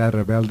Dignidad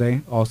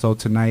Rebelde also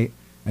tonight.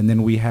 And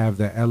then we have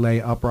the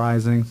LA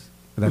Uprisings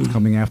that's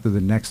coming after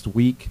the next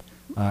week.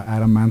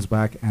 Adam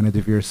Mansbach, Anna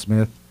DeVere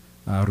Smith,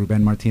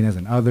 Ruben Martinez,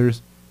 and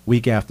others.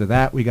 Week after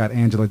that, we got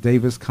Angela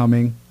Davis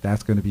coming.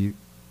 That's going to be,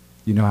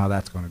 you know how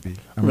that's going to be.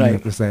 I'm going to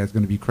have to say it's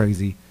going to be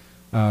crazy.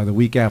 The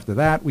week after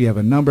that, we have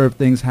a number of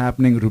things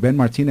happening. Ruben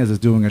Martinez is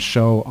doing a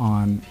show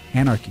on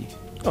anarchy.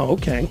 Oh,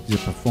 okay.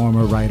 He's a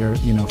performer, writer,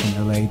 you know,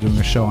 from LA, doing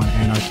a show on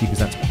anarchy because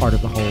that's part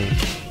of the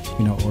whole,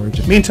 you know,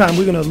 origin. Meantime,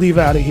 we're going to leave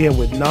out of here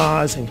with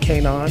Nas and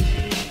Kanan,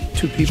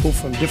 two people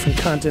from different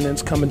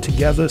continents coming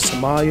together,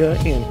 Somalia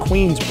and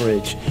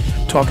Queensbridge,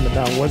 talking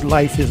about what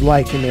life is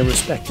like in their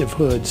respective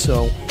hoods.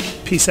 So,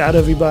 peace out,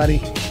 everybody.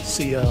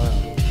 See you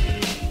around.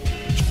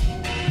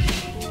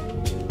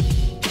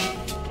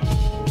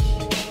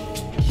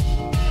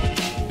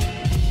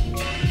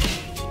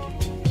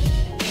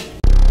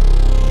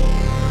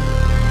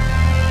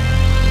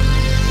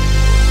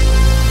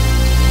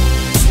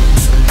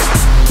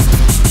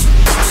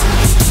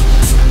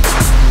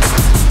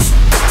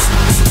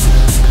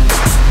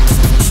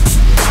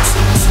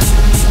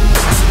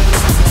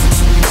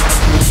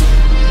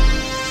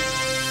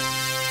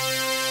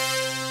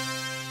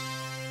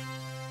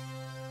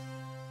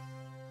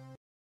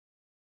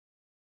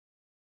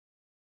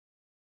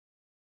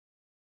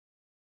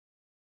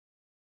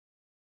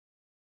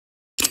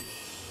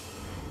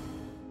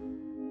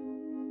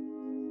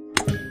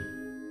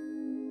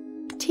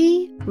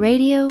 T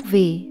Radio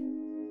V.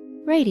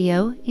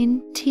 Radio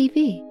in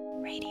TV.